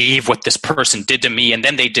believe what this person did to me, and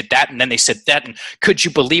then they did that, and then they said that, and could you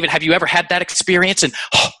believe it? Have you ever had that experience? And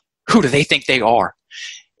who do they think they are?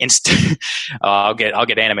 Instead, I'll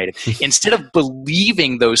get animated. Instead of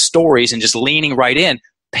believing those stories and just leaning right in,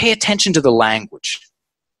 pay attention to the language.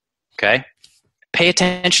 Okay? Pay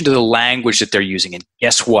attention to the language that they're using, and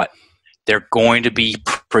guess what? They're going to be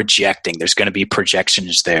projecting. There's going to be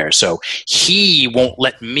projections there. So he won't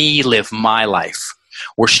let me live my life,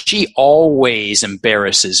 or she always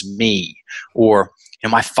embarrasses me, or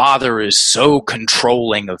my father is so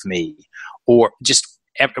controlling of me, or just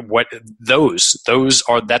what those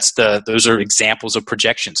are examples of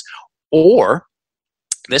projections. Or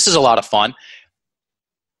this is a lot of fun.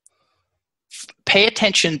 Pay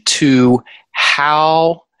attention to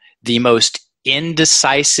how the most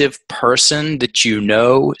indecisive person that you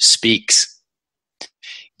know speaks.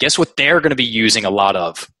 Guess what they're going to be using a lot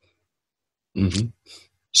of? Mm-hmm.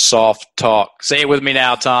 Soft talk. Say it with me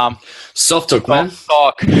now, Tom. Soft talk, man.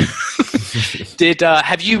 Talk.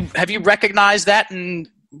 Have you recognized that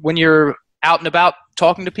when you're out and about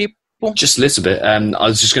talking to people? Just a little bit. I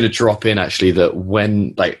was just going to drop in actually that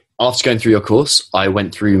when after going through your course, I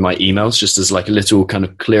went through my emails just as like a little kind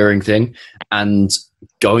of clearing thing, and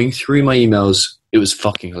going through my emails, it was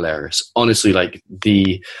fucking hilarious. Honestly, like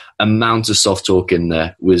the amount of soft talk in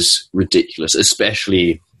there was ridiculous,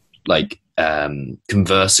 especially like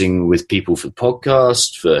conversing with people for the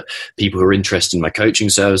podcast, for people who are interested in my coaching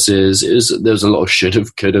services. There was a lot of should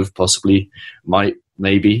have, could have, possibly, might,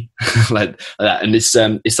 maybe like that. And it's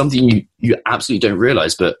something you absolutely don't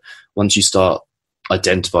realize, but once you start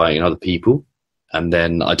identifying in other people and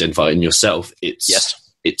then identifying yourself, it's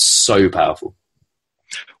so powerful.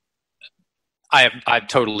 I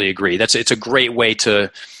totally agree. It's a great way to.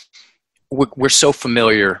 We're so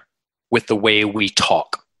familiar with the way we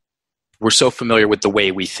talk. We're so familiar with the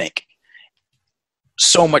way we think.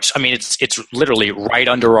 So much. I mean, it's literally right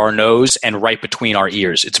under our nose and right between our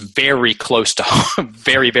ears. It's very close to home,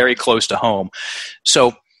 very, very close to home.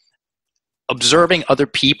 So, observing other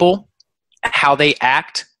people, how they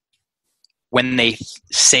act when they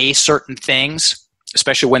say certain things,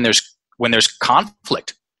 especially when there's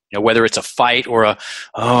conflict. You know, whether it's a fight or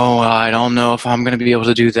I don't know if I'm going to be able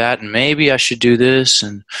to do that, and maybe I should do this,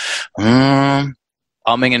 and umming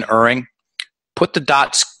and erring. Put the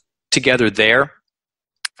dots together there.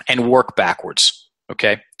 and work backwards.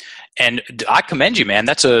 Okay. And I commend you, man.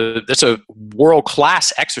 That's a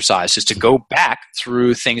world-class exercise, is to go back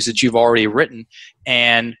through things that you've already written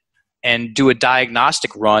and do a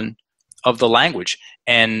diagnostic run of the language.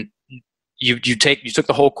 And you took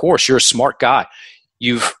the whole course. You're a smart guy.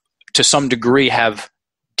 You've, to some degree, have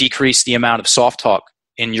decreased the amount of soft talk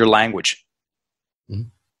in your language. Mm-hmm.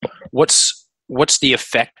 What's the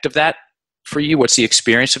effect of that for you? What's the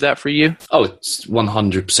experience of that for you? Oh, it's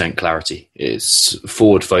 100% clarity. It's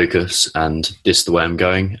forward focus, and this is the way I'm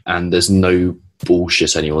going. And there's no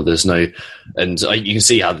bullshit anymore. There's no, and you can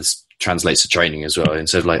see how this translates to training as well.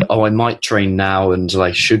 Instead of like, oh, I might train now, and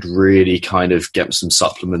I should really kind of get some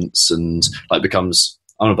supplements, and like becomes,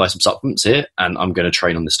 I'm going to buy some supplements here, and I'm going to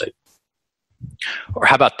train on this day. Or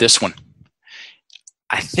how about this one?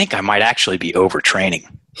 I think I might actually be overtraining.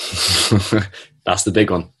 That's the big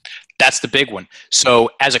one. That's the big one. So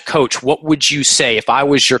as a coach, what would you say if I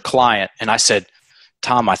was your client and I said,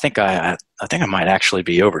 Tom, I think I might actually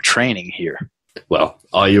be overtraining here? Well,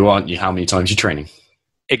 aren't you? How many times are you training?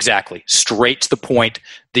 Exactly. Straight to the point.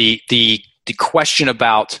 The question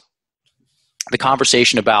about the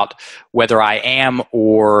conversation about whether I am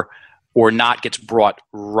or not gets brought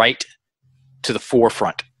right to the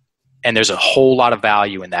forefront. And there's a whole lot of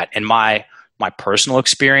value in that. And my personal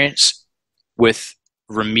experience with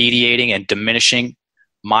remediating and diminishing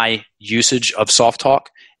my usage of soft talk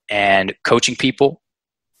and coaching people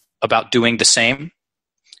about doing the same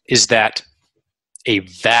is that a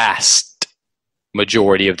vast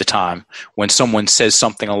majority of the time when someone says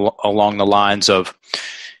something along the lines of,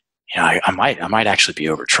 I might actually be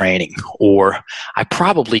overtraining, or I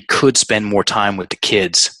probably could spend more time with the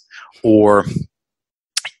kids, or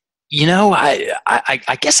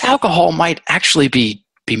I guess alcohol might actually be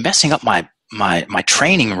messing up my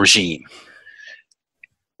training regime.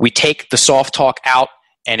 We take the soft talk out,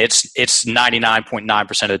 and it's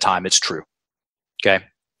 99.9% of the time it's true. Okay.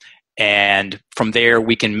 And from there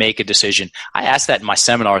we can make a decision. I ask that in my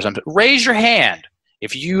seminars. Raise your hand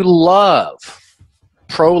if you love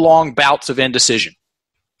prolonged bouts of indecision.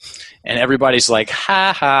 And everybody's like,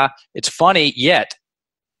 ha ha, it's funny, yet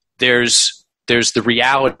there's the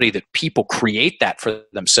reality that people create that for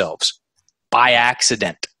themselves by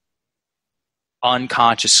accident,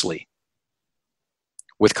 unconsciously,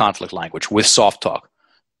 with conflict language, with soft talk,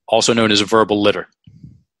 also known as a verbal litter.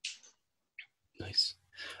 Nice.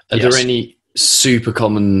 Are there any super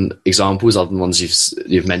common examples other than ones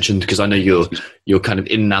you've mentioned? Because I know you're kind of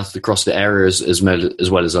in and out of the CrossFit area as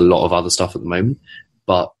well as a lot of other stuff at the moment.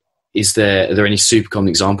 But are there any super common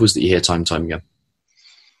examples that you hear time and time again?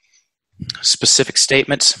 Specific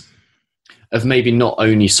statements of maybe not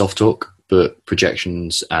only soft talk but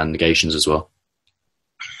projections and negations as well.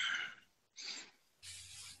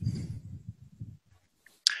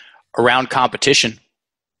 Around competition,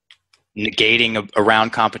 negating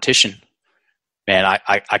around competition. Man,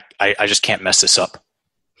 I just can't mess this up.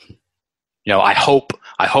 I hope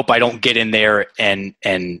I don't get in there and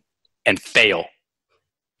fail.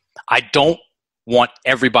 I don't want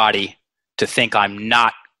everybody to think I'm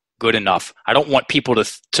not good enough. I don't want people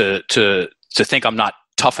to think I'm not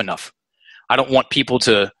tough enough. I don't want people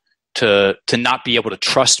to not be able to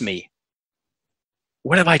trust me.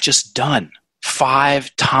 What have I just done?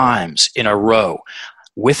 5 times in a row.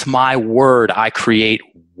 With my word, I create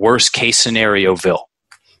worst case scenario-ville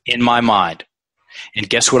in my mind. And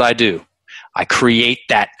guess what I do? I create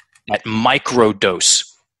that micro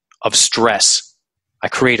dose of stress. I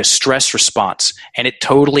create a stress response, and it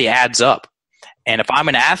totally adds up. And if I'm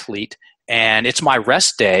an athlete and it's my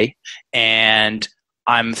rest day and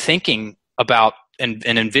I'm thinking about and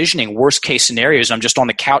envisioning worst case scenarios, I'm just on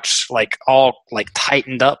the couch all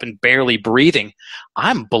tightened up and barely breathing,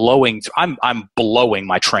 I'm blowing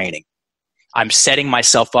my training. I'm setting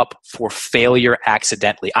myself up for failure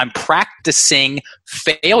accidentally. I'm practicing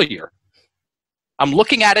failure. I'm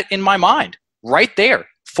looking at it in my mind right there,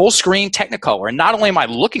 full screen Technicolor. And not only am I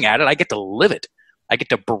looking at it, I get to live it. I get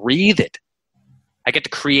to breathe it. I get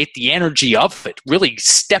to create the energy of it, really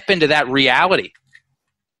step into that reality.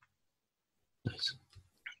 Nice.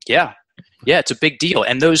 Yeah, it's a big deal.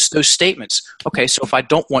 And those statements. Okay, so if I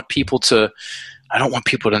don't want people to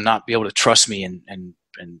not be able to trust me, and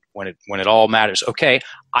when it all matters. Okay,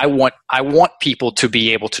 I want people to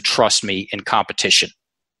be able to trust me in competition.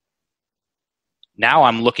 Now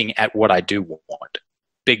I'm looking at what I do want.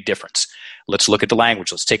 Big difference. Let's look at the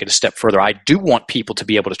language. Let's take it a step further. I do want people to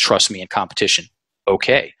be able to trust me in competition.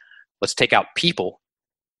 Okay, let's take out people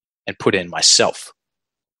and put in myself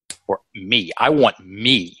or me. I want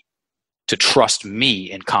me to trust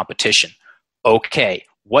me in competition. Okay,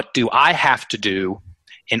 what do I have to do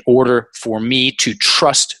in order for me to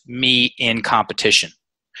trust me in competition.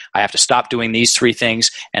 I have to stop doing these 3 things,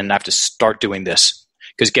 and I have to start doing this.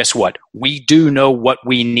 Because guess what? We do know what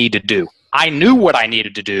we need to do. I knew what I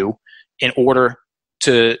needed to do in order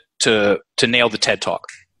to nail the TED Talk.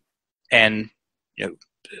 And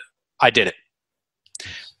I did it.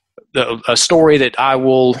 A story that I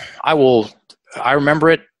remember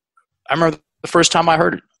it. I remember the first time I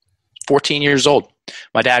heard it. 14 years old.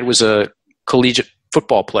 My dad was a collegiate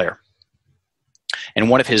football player. And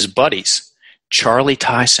one of his buddies, Charlie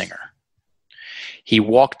Tysinger, he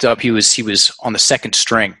walked up, he was on the second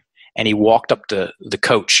string, and he walked up to the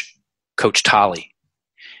coach, Coach Tolley,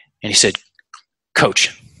 and he said,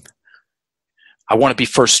 "Coach, I want to be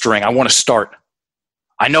first string. I want to start.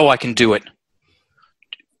 I know I can do it.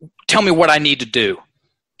 Tell me what I need to do.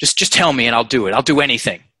 Just tell me and I'll do it. I'll do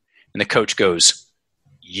anything." And the coach goes,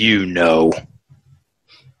 "You know."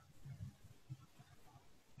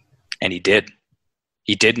 And he did.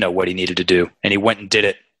 He did know what he needed to do, and he went and did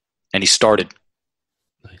it, and he started.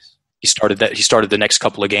 Nice. He started the next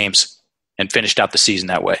couple of games and finished out the season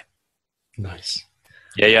that way. Nice.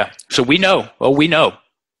 Yeah. So we know. Well, we know.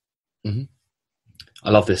 Mm-hmm. I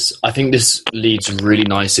love this. I think this leads really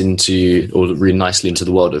nicely into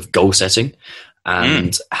the world of goal setting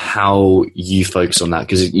and how you focus on that,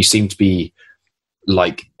 because you seem to be,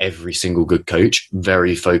 like every single good coach,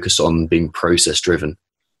 very focused on being process driven.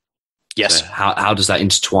 Yes. So how does that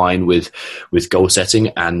intertwine with goal setting,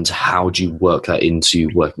 and how do you work that into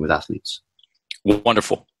working with athletes?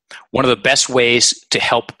 Wonderful. One of the best ways to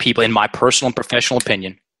help people, in my personal and professional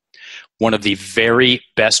opinion, one of the very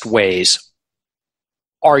best ways,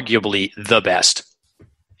 arguably the best,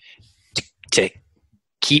 to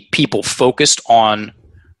keep people focused on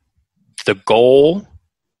the goal,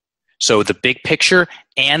 so the big picture,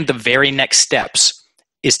 and the very next steps,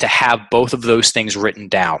 is to have both of those things written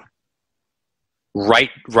down.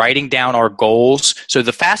 Writing down our goals. So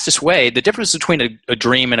the fastest way, the difference between a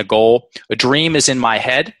dream and a goal, a dream is in my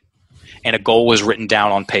head and a goal is written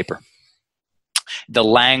down on paper. The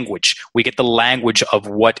language, we get the language of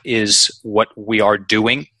what we are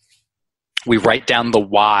doing. We write down the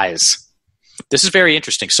whys. This is very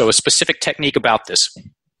interesting. So a specific technique about this,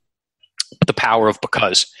 the power of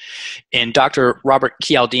because. In Dr. Robert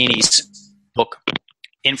Cialdini's book,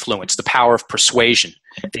 Influence, the Power of Persuasion,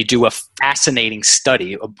 they do a fascinating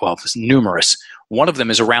study. Well, there's numerous. One of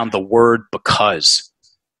them is around the word because.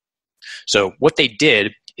 So what they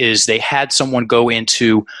did is they had someone go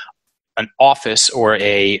into an office or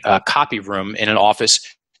a copy room in an office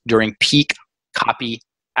during peak copy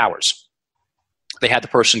hours. They had the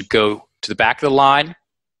person go to the back of the line,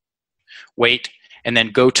 wait, and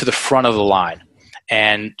then go to the front of the line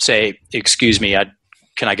and say, "Excuse me,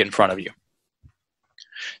 can I get in front of you?"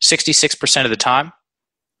 66% of the time,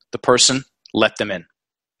 the person let them in.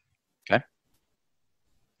 Okay.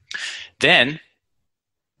 Then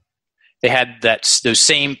they had those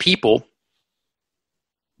same people,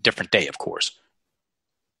 different day, of course,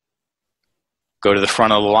 go to the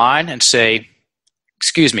front of the line and say,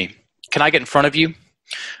 "Excuse me, can I get in front of you?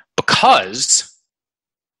 Because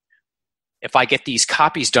if I get these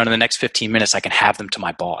copies done in the next 15 minutes, I can have them to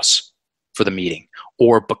my boss for the meeting.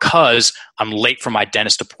 Or because I'm late for my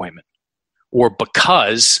dentist appointment. Or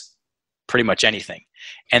because pretty much anything."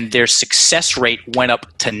 And their success rate went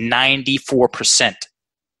up to 94%.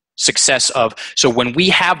 So when we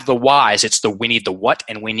have the whys, we need the what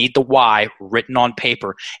and we need the why written on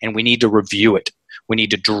paper, and we need to review it. We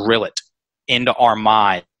need to drill it into our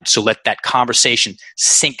mind. So let that conversation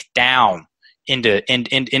sink down into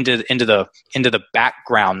the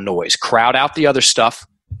background noise. Crowd out the other stuff.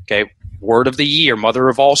 Okay. Word of the year, mother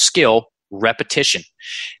of all skill, repetition.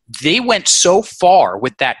 They went so far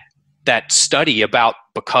with that study about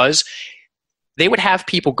because they would have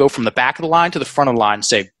people go from the back of the line to the front of the line and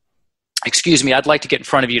say, "Excuse me, I'd like to get in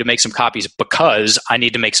front of you to make some copies because I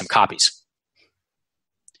need to make some copies."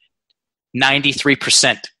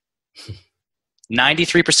 93%.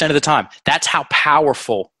 93% of the time. That's how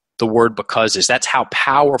powerful the word because is. That's how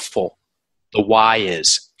powerful the why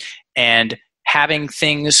is. And having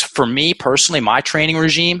things, for me personally, my training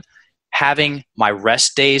regime, having my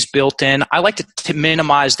rest days built in, I like to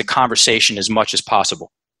minimize the conversation as much as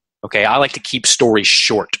possible. Okay, I like to keep stories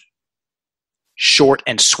short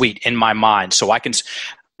and sweet in my mind. So I can,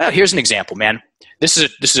 here's an example, man. This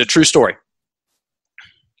is a true story.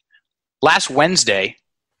 Last Wednesday,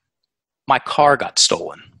 my car got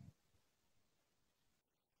stolen.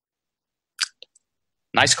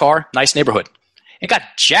 Nice car, nice neighborhood. It got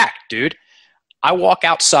jacked, dude. I walk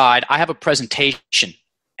outside. I have a presentation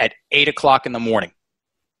at 8 o'clock in the morning.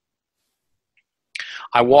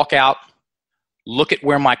 I walk out, look at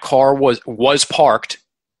where my car was parked,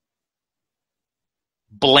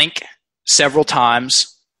 blink several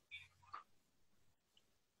times,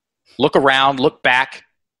 look around, look back.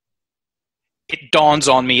 It dawns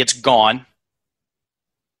on me it's gone.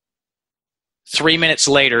 3 minutes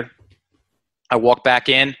later, I walk back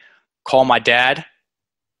in, call my dad.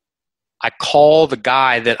 I call the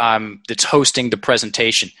guy that's hosting the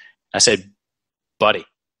presentation. I said, buddy,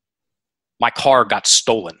 my car got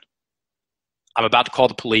stolen. I'm about to call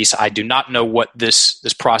the police. I do not know what this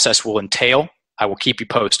process will entail. I will keep you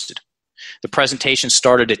posted. The presentation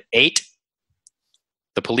started at 8.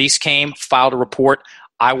 The police came, filed a report.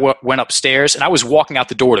 I went upstairs, and I was walking out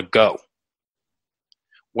the door to go.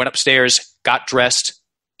 Went upstairs, got dressed,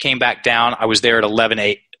 came back down. I was there at 11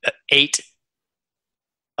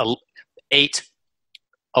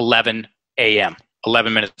 a.m.,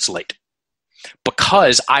 11 minutes late,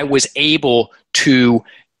 because I was able to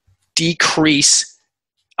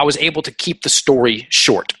I was able to keep the story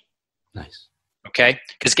short. Nice. Okay?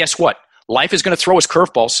 Because guess what? Life is going to throw us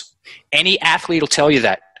curveballs. Any athlete will tell you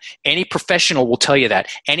that. Any professional will tell you that.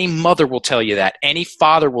 Any mother will tell you that. Any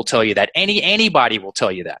father will tell you that. Anybody will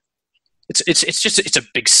tell you that. It's a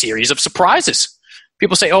big series of surprises.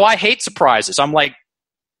 People say, "Oh, I hate surprises." I'm like,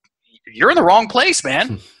 you're in the wrong place,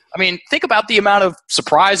 man. I mean, think about the amount of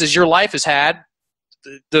surprises your life has had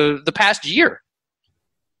the past year.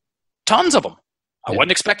 Tons of them. I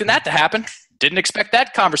wasn't expecting that to happen. Didn't expect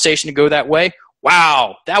that conversation to go that way.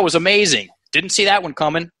 Wow, that was amazing. Didn't see that one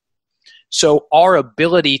coming. So our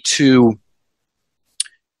ability to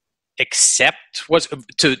accept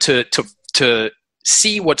to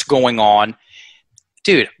see what's going on.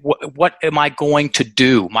 Dude, what am I going to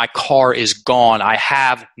do? My car is gone. I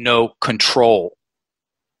have no control.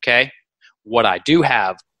 Okay? What I do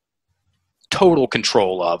have total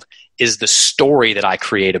control of is the story that I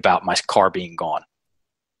create about my car being gone.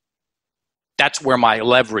 That's where my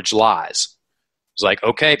leverage lies. It's like,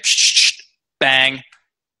 okay, bang,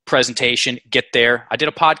 presentation, get there. I did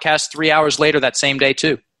a podcast 3 hours later that same day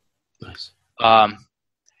too. Nice.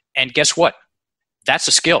 And guess what? That's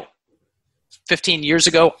a skill. 15 years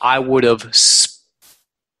ago, I would have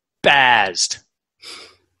spazzed.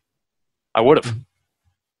 I would have.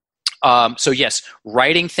 So yes,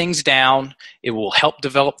 writing things down, it will help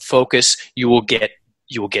develop focus. You will get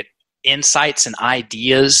insights and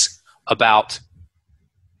ideas about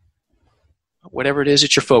whatever it is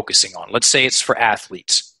that you're focusing on. Let's say it's for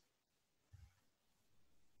athletes.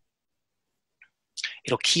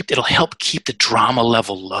 It'll help keep the drama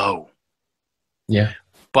level low. Yeah.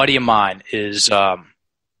 Buddy of mine is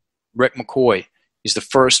Rick McCoy. He's the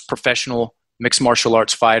first professional mixed martial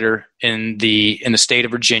arts fighter in the state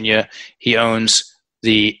of Virginia. He owns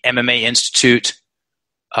the MMA Institute.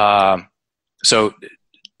 So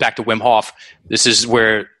back to Wim Hof. This is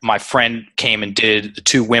where my friend came and did the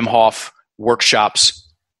 2 Wim Hof workshops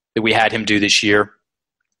that we had him do this year.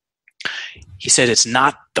 He said it's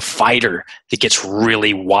not the fighter that gets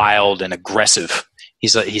really wild and aggressive. He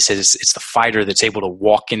says it's the fighter that's able to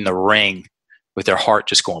walk in the ring with their heart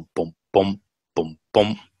just going boom, boom, boom,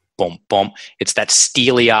 boom, boom, boom. It's that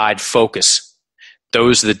steely-eyed focus.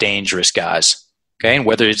 Those are the dangerous guys. Okay, and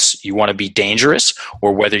whether it's you want to be dangerous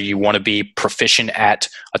or whether you want to be proficient at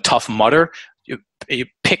a Tough Mudder, you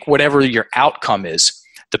pick whatever your outcome is.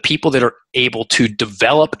 The people that are able to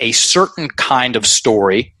develop a certain kind of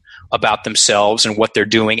story about themselves and what they're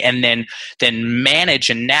doing, and then manage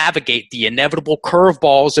and navigate the inevitable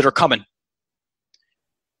curveballs that are coming.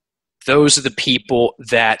 Those are the people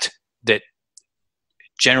that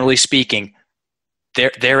generally speaking,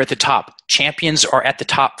 they're at the top. Champions are at the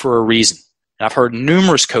top for a reason. And I've heard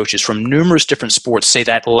numerous coaches from numerous different sports say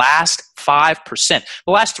that last 5%,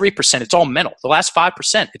 the last 3%, it's all mental. The last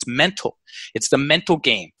 5%, it's mental. It's the mental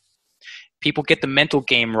game. People get the mental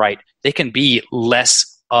game right, they can be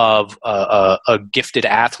less of a gifted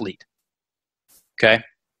athlete, okay,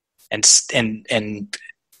 and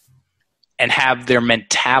have their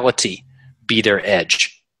mentality be their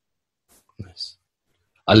edge. Nice.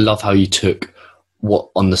 I love how you took what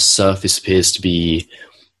on the surface appears to be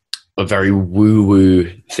a very woo-woo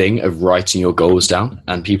thing of writing your goals down,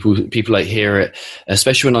 and people like hear it,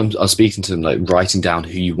 especially when I'm speaking to them, like writing down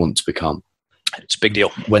who you want to become. It's a big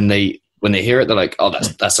deal. When they hear it, they're like, "Oh,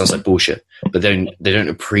 that sounds like bullshit," but then they don't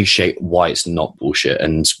appreciate why it's not bullshit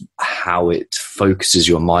and how it focuses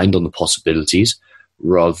your mind on the possibilities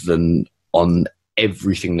rather than on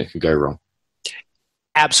everything that could go wrong.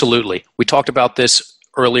 Absolutely. We talked about this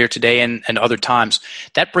earlier today and other times.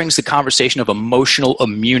 That brings the conversation of emotional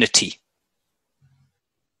immunity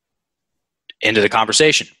into the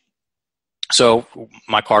conversation. So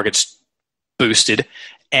my car gets boosted,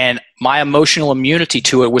 and my emotional immunity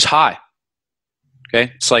to it was high.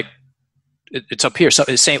 Okay, it's like it's up here. So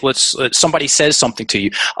it's saying, somebody says something to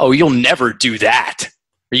you. Oh, you'll never do that.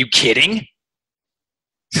 Are you kidding?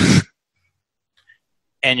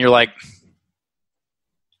 And you're like,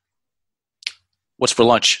 what's for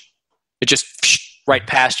lunch? It just right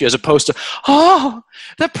past you, as opposed to, oh,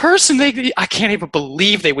 that person, I can't even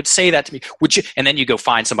believe they would say that to me. Would you? And then you go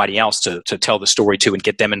find somebody else to tell the story to and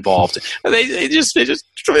get them involved. They just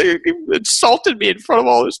insulted me in front of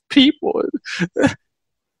all those people.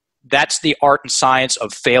 That's the art and science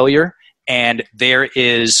of failure, and there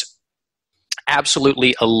is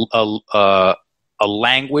absolutely a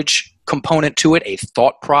language component to it, a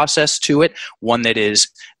thought process to it, one that is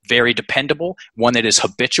very dependable, one that is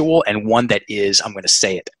habitual, and one that is, I'm going to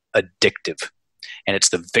say it, addictive. And it's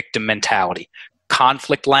the victim mentality.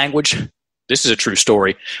 Conflict language, this is a true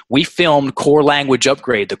story. We filmed Core Language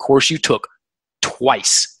Upgrade, the course you took,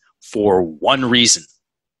 twice for one reason.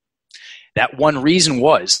 That one reason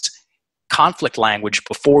was conflict language,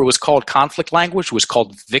 before it was called conflict language, was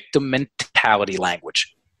called victim mentality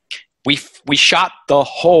language. We shot the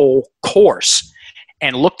whole course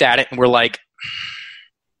and looked at it and we're like,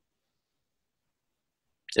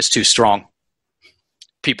 it's too strong.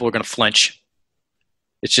 People are going to flinch.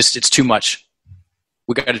 It's too much.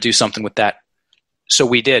 We got to do something with that. So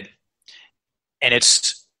we did. And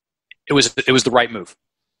it was the right move.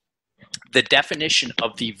 The definition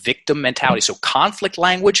of the victim mentality. So conflict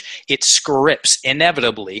language, it scripts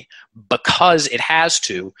inevitably, because it has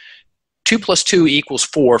to, 2 + 2 =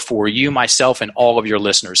 4 for you, myself, and all of your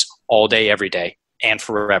listeners all day, every day, and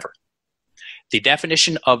forever. The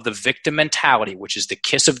definition of the victim mentality, which is the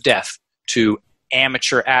kiss of death to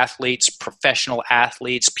amateur athletes, professional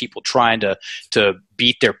athletes, people trying to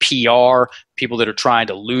beat their PR, people that are trying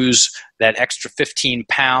to lose that extra 15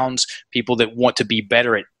 pounds, people that want to be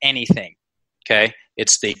better at anything. Okay?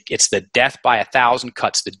 It's the death by 1,000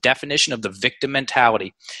 cuts. The definition of the victim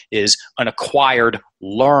mentality is an acquired,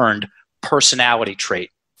 learned personality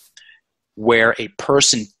trait where a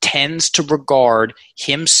person tends to regard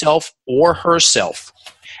himself or herself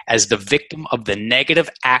as the victim of the negative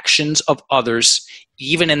actions of others,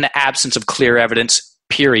 even in the absence of clear evidence,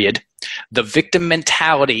 period. The victim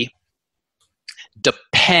mentality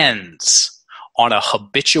depends on a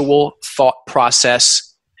habitual thought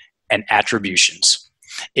process and attributions.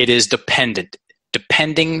 It is dependent.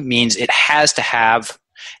 Depending means it has to have,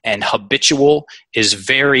 and habitual is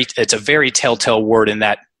it's a very telltale word in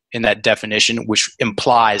that definition, which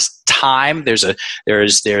implies time. There's a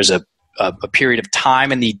period of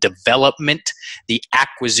time in the development, the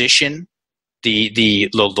acquisition, the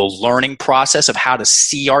learning process of how to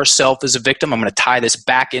see ourselves as a victim. I'm going to tie this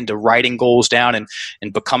back into writing goals down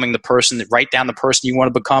and becoming the person. Write down the person you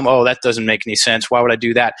want to become. Oh, that doesn't make any sense. Why would I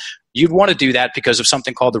do that? You'd want to do that because of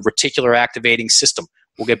something called the reticular activating system.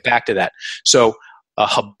 We'll get back to that. So a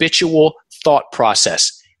habitual thought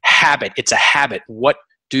process, habit. It's a habit. What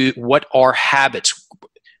are habits?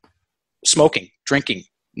 Smoking, drinking,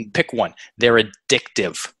 pick one. They're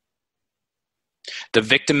addictive. The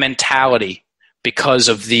victim mentality, because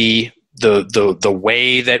of the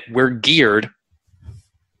way that we're geared.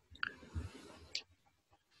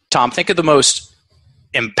 Tom, think of the most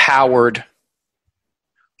empowered,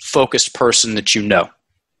 focused person that you know.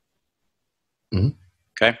 Mm-hmm.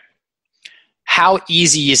 Okay? How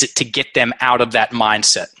easy is it to get them out of that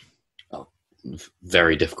mindset? Oh,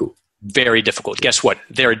 very difficult. Very difficult. Guess what?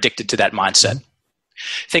 They're addicted to that mindset.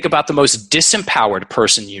 Mm-hmm. Think about the most disempowered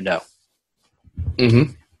person you know.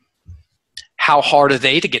 Mm-hmm. How hard are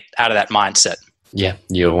they to get out of that mindset? Yeah,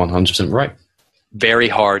 you're 100% right. Very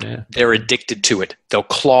hard. Yeah. They're addicted to it. They'll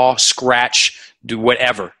claw, scratch, do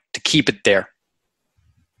whatever to keep it there.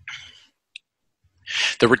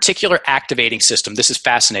 The reticular activating system, this is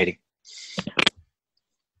fascinating.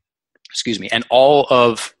 Excuse me. And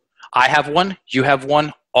I have one, you have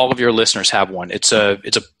one, all of your listeners have one. It's a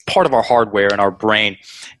part of our hardware in our brain,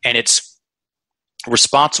 and it's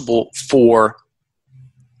responsible for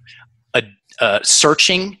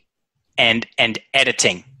searching and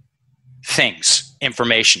editing things,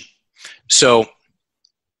 information. So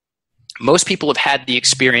most people have had the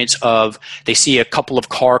experience of they see a couple of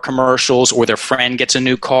car commercials, or their friend gets a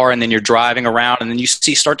new car, and then you're driving around and then you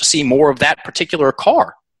start to see more of that particular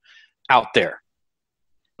car out there.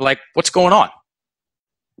 Like, what's going on?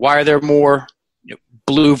 Why are there more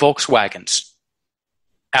blue Volkswagens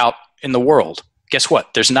out in the world? Guess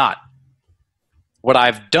what? There's not. What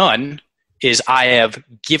I've done is I have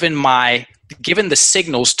given the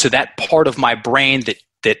signals to that part of my brain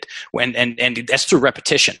that and that's through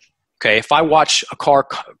repetition. Okay, if I watch a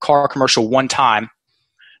car commercial one time,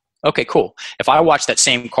 okay, cool. If I watch that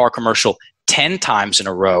same car commercial 10 times in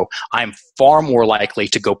a row, I'm far more likely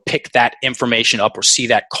to go pick that information up or see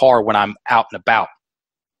that car when I'm out and about.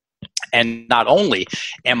 And not only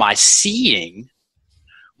am I seeing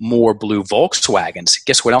more blue Volkswagens,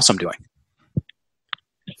 guess what else I'm doing?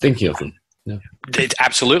 Thinking of them. Yeah.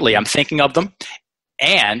 Absolutely. I'm thinking of them,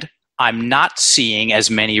 and I'm not seeing as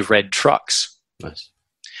many red trucks. Nice.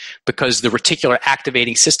 Because the reticular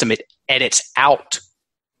activating system, it edits out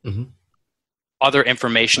other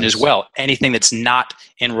information as well, anything that's not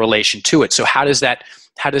in relation to it. So how does that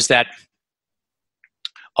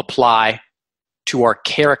apply to our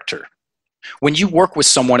character? When you work with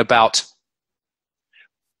someone about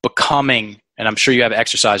becoming, and I'm sure you have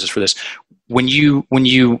exercises for this, when you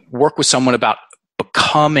work with someone about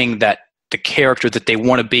becoming the character that they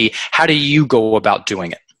want to be, how do you go about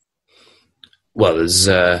doing it? Well, there's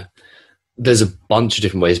a bunch of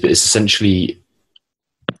different ways, but it's essentially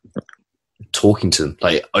talking to them,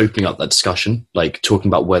 like opening up that discussion, like talking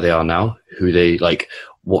about where they are now, who they like,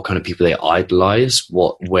 what kind of people they idolize,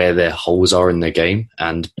 where their holes are in their game,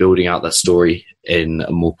 and building out that story in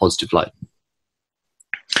a more positive light.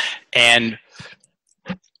 And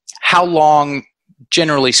how long,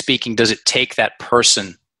 generally speaking, does it take that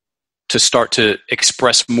person to start to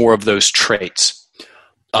express more of those traits?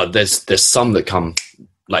 There's some that come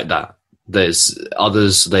like that. There's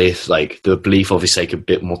others, they like the belief obviously take a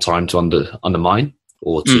bit more time to undermine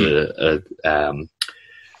or to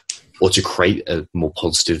create a more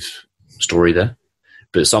positive story there.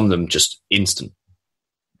 But some of them just instant.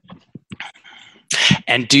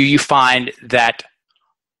 And do you find that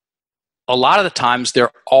a lot of the times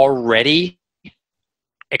they're already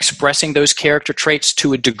expressing those character traits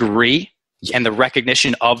to a degree, and the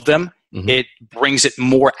recognition of them, it brings it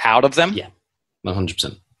more out of them? Yeah,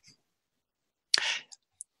 100%.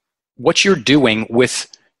 What you're doing with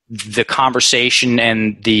the conversation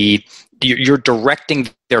and you're directing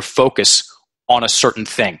their focus on a certain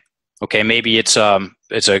thing. Okay, maybe it's a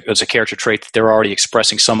character trait that they're already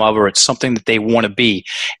expressing some of, or it's something that they want to be.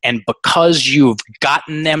 And because you've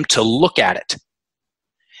gotten them to look at it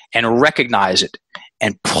and recognize it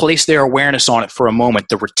and place their awareness on it for a moment,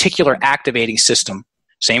 the reticular activating system,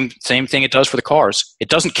 same thing it does for the cars. It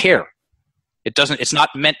doesn't care. It's not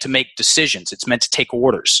meant to make decisions. It's meant to take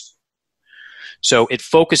orders. So it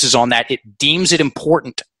focuses on that. It deems it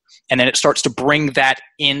important, and then it starts to bring that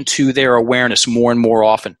into their awareness more and more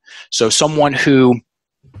often. So someone who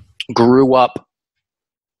grew up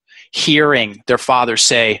hearing their father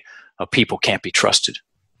say, "Oh, people can't be trusted.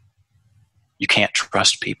 You can't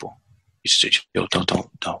trust people. You just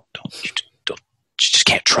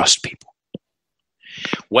can't trust people."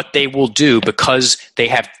 What they will do, because they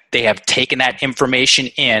have taken that information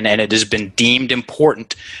in and it has been deemed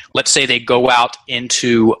important. Let's say they go out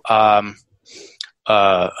into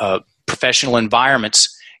professional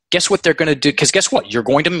environments. Guess what they're going to do? Because guess what? You're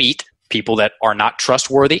going to meet people that are not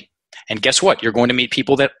trustworthy. And guess what? You're going to meet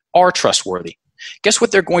people that are trustworthy. Guess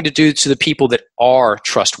what they're going to do to the people that are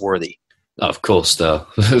trustworthy? Of course,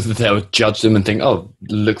 they'll judge them and think, oh,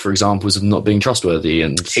 look for examples of not being trustworthy.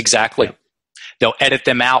 And exactly. Yeah. They'll edit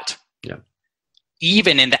them out. Yeah.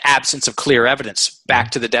 Even in the absence of clear evidence, back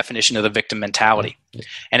to the definition of the victim mentality. Yeah.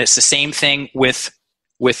 And it's the same thing with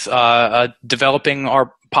developing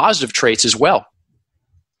our positive traits as well.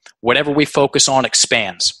 Whatever we focus on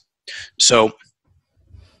expands. So,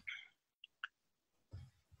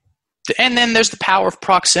 and then there's the power of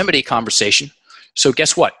proximity conversation. So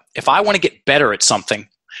guess what? If I want to get better at something,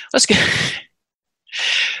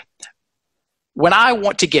 when I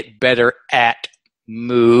want to get better at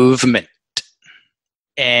movement,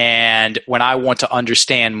 and when I want to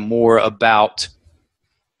understand more about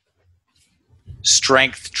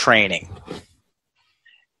strength training,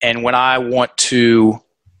 and when I want to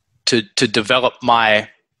develop my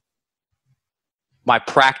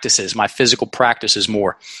practices, my physical practices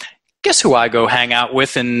more, guess who I go hang out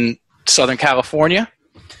with in Southern California?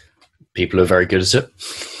 People who are very good at it.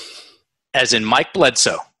 As in Mike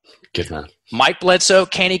Bledsoe. Good man. Mike Bledsoe,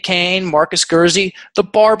 Kenny Kane, Marcus Guersey, the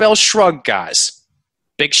Barbell Shrug guys.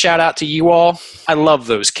 Big shout out to you all. I love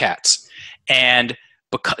those cats. And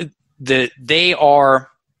because they are,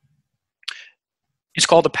 it's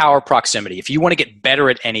called the power of proximity. If you want to get better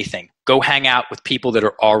at anything, go hang out with people that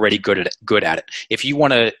are already good at it. If you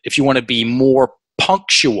want to be more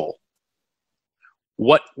punctual,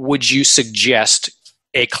 what would you suggest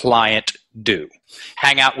a client do?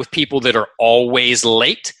 Hang out with people that are always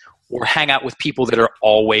late, or hang out with people that are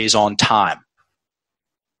always on time?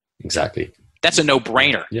 Exactly. That's a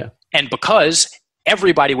no-brainer. Yeah. And because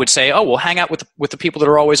everybody would say, oh, well, hang out with the people that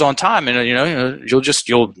are always on time, and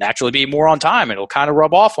you'll naturally be more on time, and it'll kind of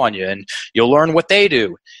rub off on you, and you'll learn what they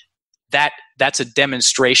do. That's a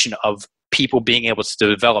demonstration of people being able to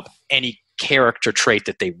develop any character trait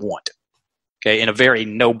that they want, okay, in a very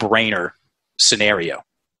no-brainer scenario.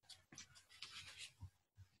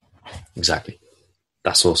 Exactly.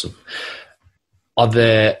 That's awesome. Are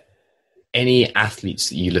there any athletes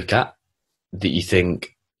that you look at that you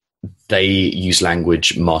think they use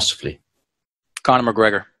language masterfully? Conor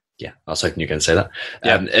McGregor. Yeah, I was hoping you were going to say that.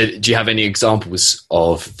 Yeah. Do you have any examples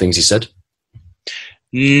of things he said?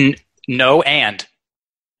 No, and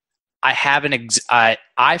I have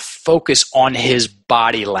I focus on his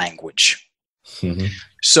body language. Mm-hmm.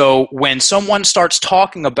 So when someone starts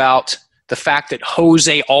talking about the fact that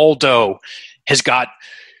Jose Aldo has got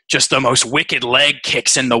just the most wicked leg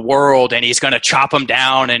kicks in the world and he's going to chop him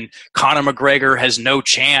down and Conor McGregor has no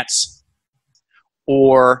chance,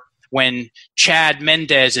 or when Chad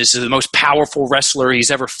Mendes is the most powerful wrestler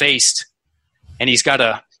he's ever faced and he's got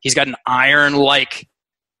an iron-like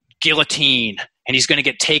guillotine and he's going to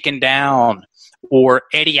get taken down, or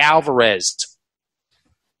Eddie Alvarez.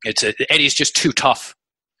 Eddie's just too tough.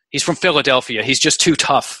 He's from Philadelphia. He's just too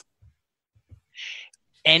tough.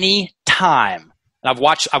 Any time, and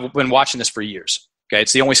I've been watching this for years. Okay,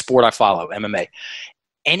 it's the only sport I follow, MMA.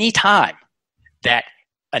 Any time that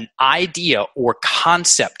an idea or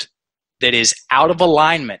concept that is out of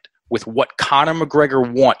alignment with what Conor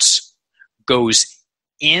McGregor wants goes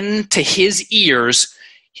into his ears,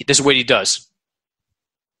 this is what he does.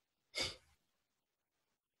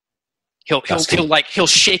 He'll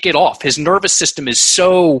shake it off. His nervous system is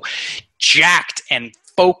so jacked and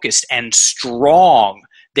focused and strong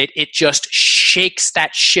that it just shakes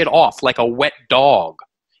that shit off like a wet dog.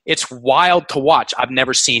 It's wild to watch. I've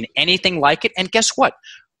never seen anything like it. And guess what?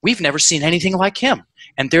 We've never seen anything like him.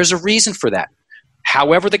 And there's a reason for that.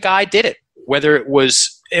 However the guy did it, whether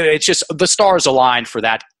it's just the stars aligned for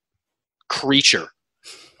that creature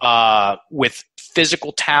with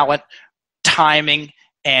physical talent, timing,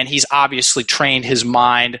 and he's obviously trained his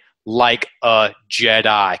mind like a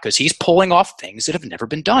Jedi because he's pulling off things that have never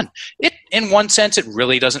been done. In one sense, it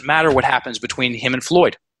really doesn't matter what happens between him and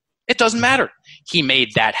Floyd. It doesn't matter. He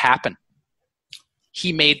made that happen.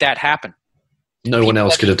 No one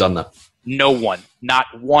else could have done that. No one. Not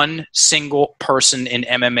one single person in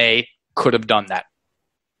MMA could have done that.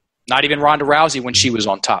 Not even Ronda Rousey when she was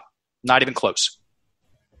on top. Not even close.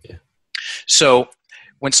 Yeah. So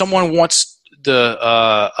when someone wants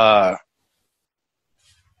to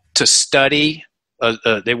study,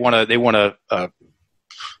 they want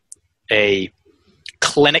a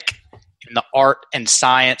clinic in the art and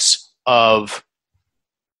science of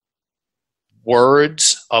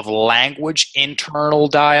words, of language, internal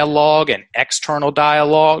dialogue and external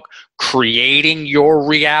dialogue, creating your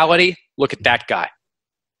reality. Look at that guy.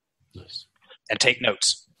 Nice. And take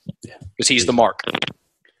notes. Yeah. Because he's the mark.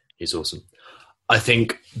 He's awesome. I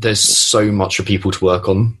think there's so much for people to work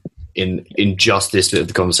on in just this bit of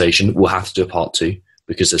the conversation. We'll have to do a part 2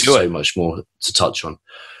 because there's so much more to touch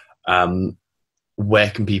on. Where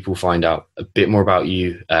can people find out a bit more about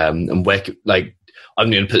you? And where,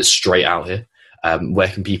 I'm going to put it straight out here. Where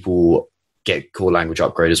can people get Core Language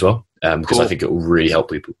Upgrade as well? Because I think it will really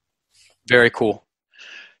help people. Very cool.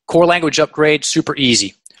 Core Language Upgrade, super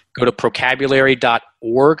easy. Go to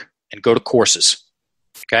procabulary.org and go to courses.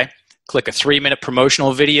 Okay? Click a 3-minute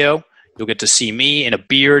promotional video. You'll get to see me in a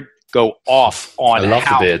beard go off on. I love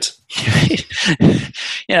the beard.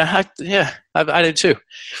 I did too.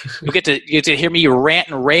 You get to hear me rant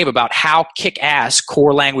and rave about how kick-ass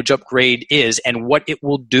Core Language Upgrade is and what it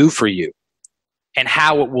will do for you and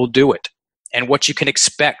how it will do it and what you can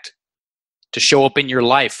expect to show up in your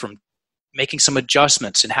life from making some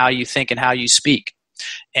adjustments in how you think and how you speak.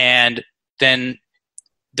 And then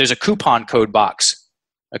there's a coupon code box.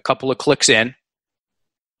 A couple of clicks in,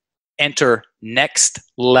 enter next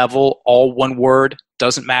level, all one word,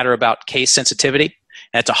 doesn't matter about case sensitivity,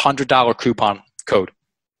 and it's a $100 coupon code.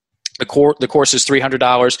 The course is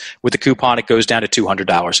 $300. With the coupon, it goes down to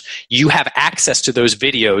 $200. You have access to those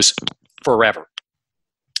videos forever.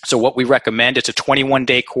 So what we recommend, it's a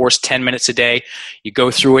 21-day course, 10 minutes a day. You go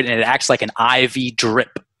through it, and it acts like an IV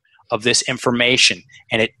drip of this information,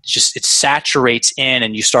 and it saturates in,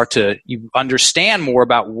 and you understand more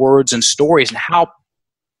about words and stories and how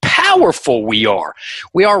powerful we are.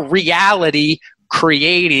 We are reality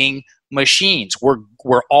creating machines.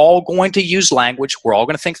 We're all going to use language. We're all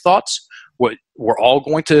going to think thoughts. We're all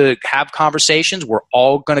going to have conversations. We're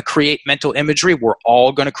all going to create mental imagery. We're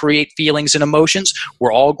all going to create feelings and emotions.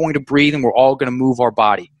 We're all going to breathe, and we're all going to move our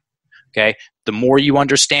body. Okay? The more you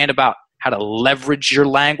understand about how to leverage your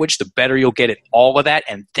language, the better you'll get at all of that,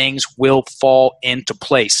 and things will fall into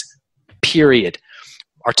place, period.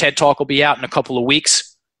 Our TED Talk will be out in a couple of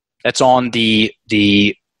weeks. That's on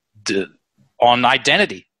on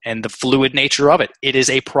identity and the fluid nature of it. It is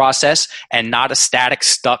a process and not a static,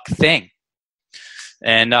 stuck thing.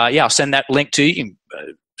 And I'll send that link to you. You can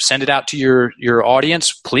send it out to your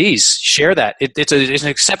audience. Please share that. It's an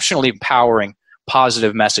exceptionally empowering,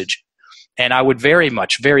 positive message. And I would very,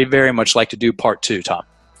 very much like to do part 2, Tom.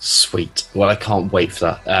 Sweet. Well, I can't wait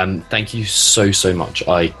for that. Thank you so much.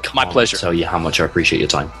 I can't tell you how much I appreciate your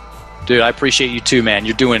time. Dude, I appreciate you too, man.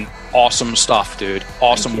 You're doing awesome stuff, dude.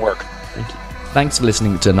 Awesome work. Thank you. Thanks for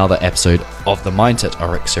listening to another episode of the Mindset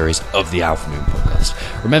RX series of the Alpha Moon podcast.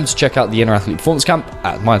 Remember to check out the Inner Athlete Performance Camp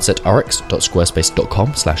at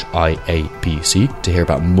mindsetrx.squarespace.com/IAPC to hear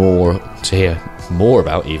more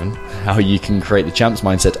about even how you can create the champ's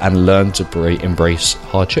mindset and learn to embrace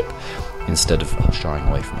hardship instead of shying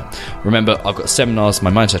away from it. Remember, I've got seminars,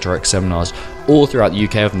 my Mindset RX seminars, all throughout the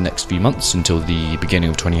UK over the next few months until the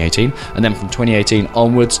beginning of 2018. And then from 2018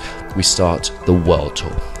 onwards, we start the world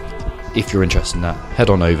tour. If you're interested in that, head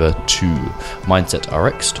on over to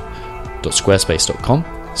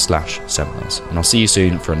mindsetrx.squarespace.com/seminars. And I'll see you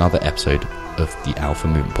soon for another episode of the Alpha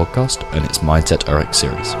Moon podcast and its Mindset RX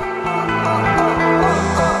series.